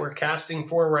that we're casting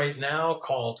for right now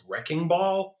called Wrecking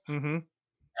Ball. Mm-hmm.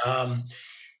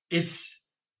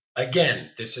 Again,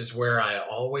 this is where I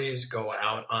always go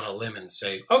out on a limb and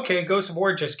say, okay, Ghost of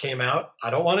War just came out. I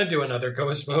don't want to do another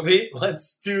Ghost movie.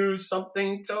 Let's do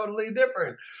something totally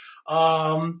different.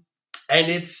 And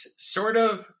it's sort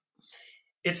of,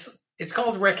 it's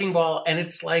called Wrecking Ball, and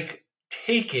it's like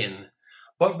Taken.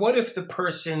 But what if the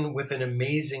person with an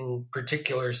amazing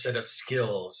particular set of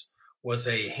skills was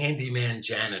a handyman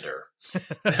janitor?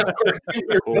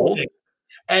 Cool.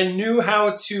 And knew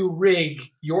how to rig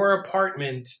your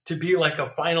apartment to be like a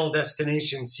Final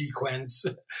Destination sequence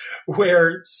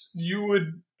where you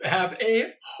would have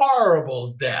a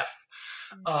horrible death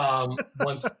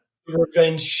once the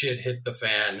revenge shit hit the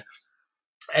fan.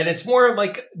 And it's more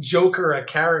like Joker, a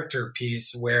character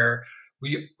piece where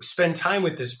we spend time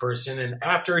with this person, and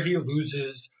after he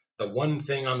loses the one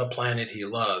thing on the planet he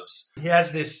loves, he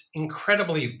has this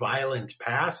incredibly violent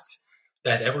past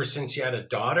that ever since he had a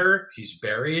daughter, he's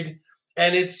buried.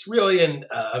 And it's really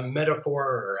a metaphor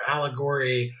or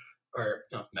allegory, or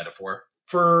not metaphor,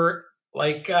 for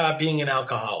like being an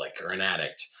alcoholic or an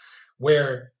addict,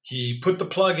 where he put the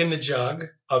plug in the jug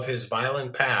of his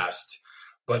violent past,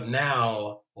 but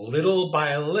now, little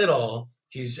by little,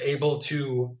 he's able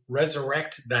to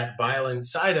resurrect that violent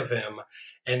side of him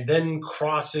and then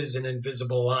crosses an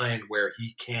invisible line where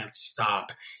he can't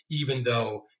stop, even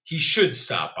though he should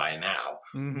stop by now.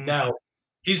 Mm-hmm. Now,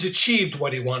 he's achieved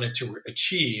what he wanted to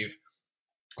achieve,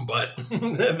 but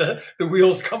the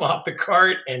wheels come off the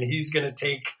cart and he's going to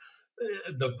take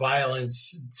the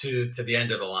violence to the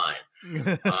end of the line.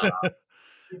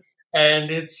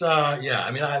 And it's,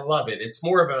 I mean, I love it. It's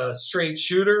more of a straight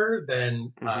shooter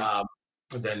than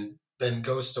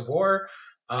Ghosts of War.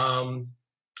 And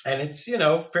it's,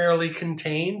 fairly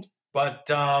contained, but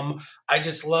I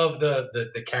just love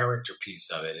the character piece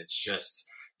of it. It's just,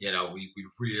 we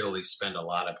really spend a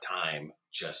lot of time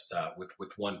just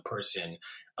with one person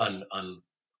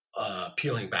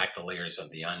peeling back the layers of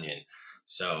the onion.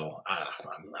 So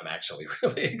I'm actually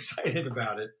really excited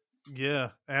about it. Yeah,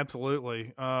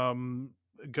 absolutely.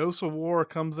 Ghosts of War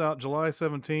comes out July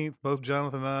 17th. Both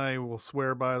Jonathan and I will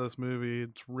swear by this movie.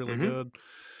 It's really good.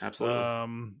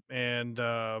 Absolutely. And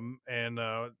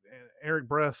Eric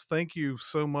Bress, thank you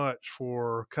so much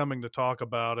for coming to talk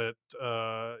about it.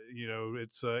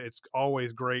 It's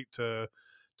always great to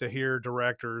hear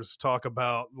directors talk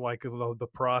about like the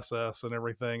process and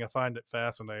everything. I find it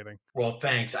fascinating. Well,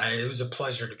 thanks. It was a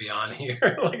pleasure to be on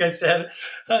here. Like I said,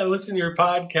 I listen to your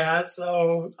podcast,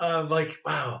 so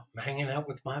wow, I'm hanging out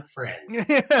with my friends.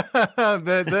 Thank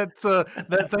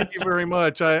you very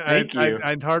much.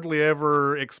 I'd hardly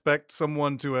ever expect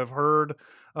someone to have heard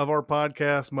of our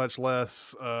podcast, much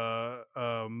less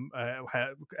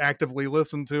actively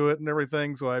listen to it and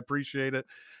everything. So I appreciate it.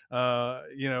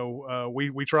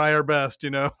 We try our best,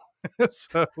 so.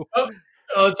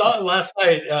 It's on last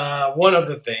night. One of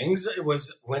the things it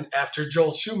was when after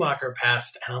Joel Schumacher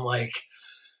passed, and I'm like,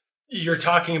 you're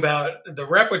talking about the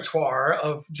repertoire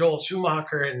of Joel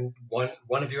Schumacher, and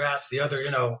one of you asked the other,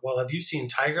 well, have you seen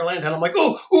Tigerland? And I'm like,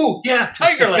 oh, yeah,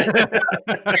 Tigerland.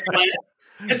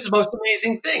 It's the most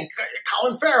amazing thing.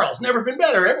 Colin Farrell's never been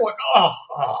better. Everyone,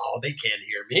 they can't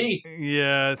hear me.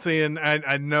 Yeah, see, and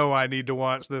I know I need to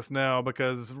watch this now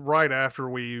because right after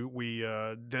we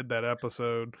did that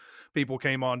episode, people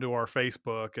came onto our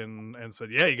Facebook and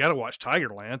said, "Yeah, you got to watch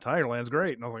Tigerland. Tigerland's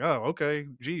great." And I was like, "Oh, okay."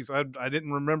 Geez, I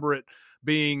didn't remember it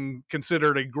being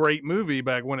considered a great movie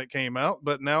back when it came out,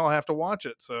 but now I have to watch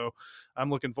it. So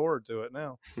I'm looking forward to it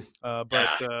now.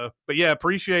 But yeah,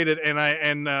 appreciate it.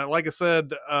 And like I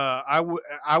said, I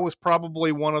was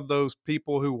probably one of those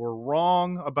people who were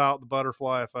wrong about the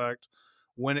butterfly effect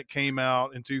when it came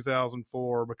out in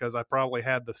 2004, because I probably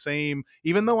had the same,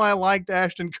 even though I liked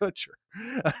Ashton Kutcher,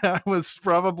 I was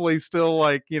probably still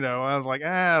like, I was like,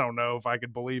 I don't know if I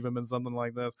could believe him in something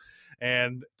like this.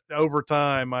 And over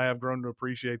time, I have grown to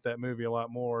appreciate that movie a lot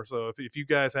more. So if you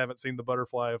guys haven't seen The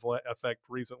Butterfly Effect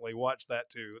recently, watch that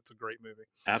too. It's a great movie.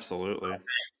 Absolutely.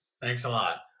 Thanks a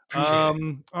lot. Appreciate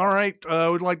it. All right.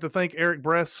 We'd like to thank Eric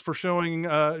Bress for showing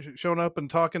up and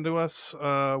talking to us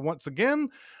once again.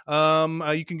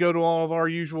 You can go to all of our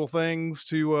usual things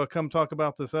to come talk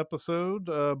about this episode,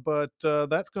 but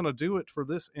that's going to do it for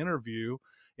this interview.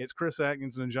 It's Chris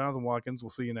Atkinson and Jonathan Watkins. We'll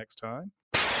see you next time.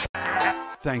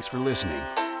 Thanks for listening.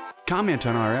 Comment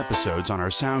on our episodes on our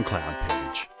SoundCloud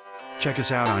page. Check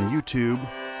us out on YouTube,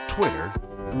 Twitter,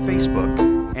 Facebook,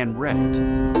 and Reddit.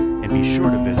 And be sure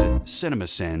to visit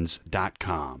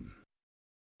Cinemasins.com.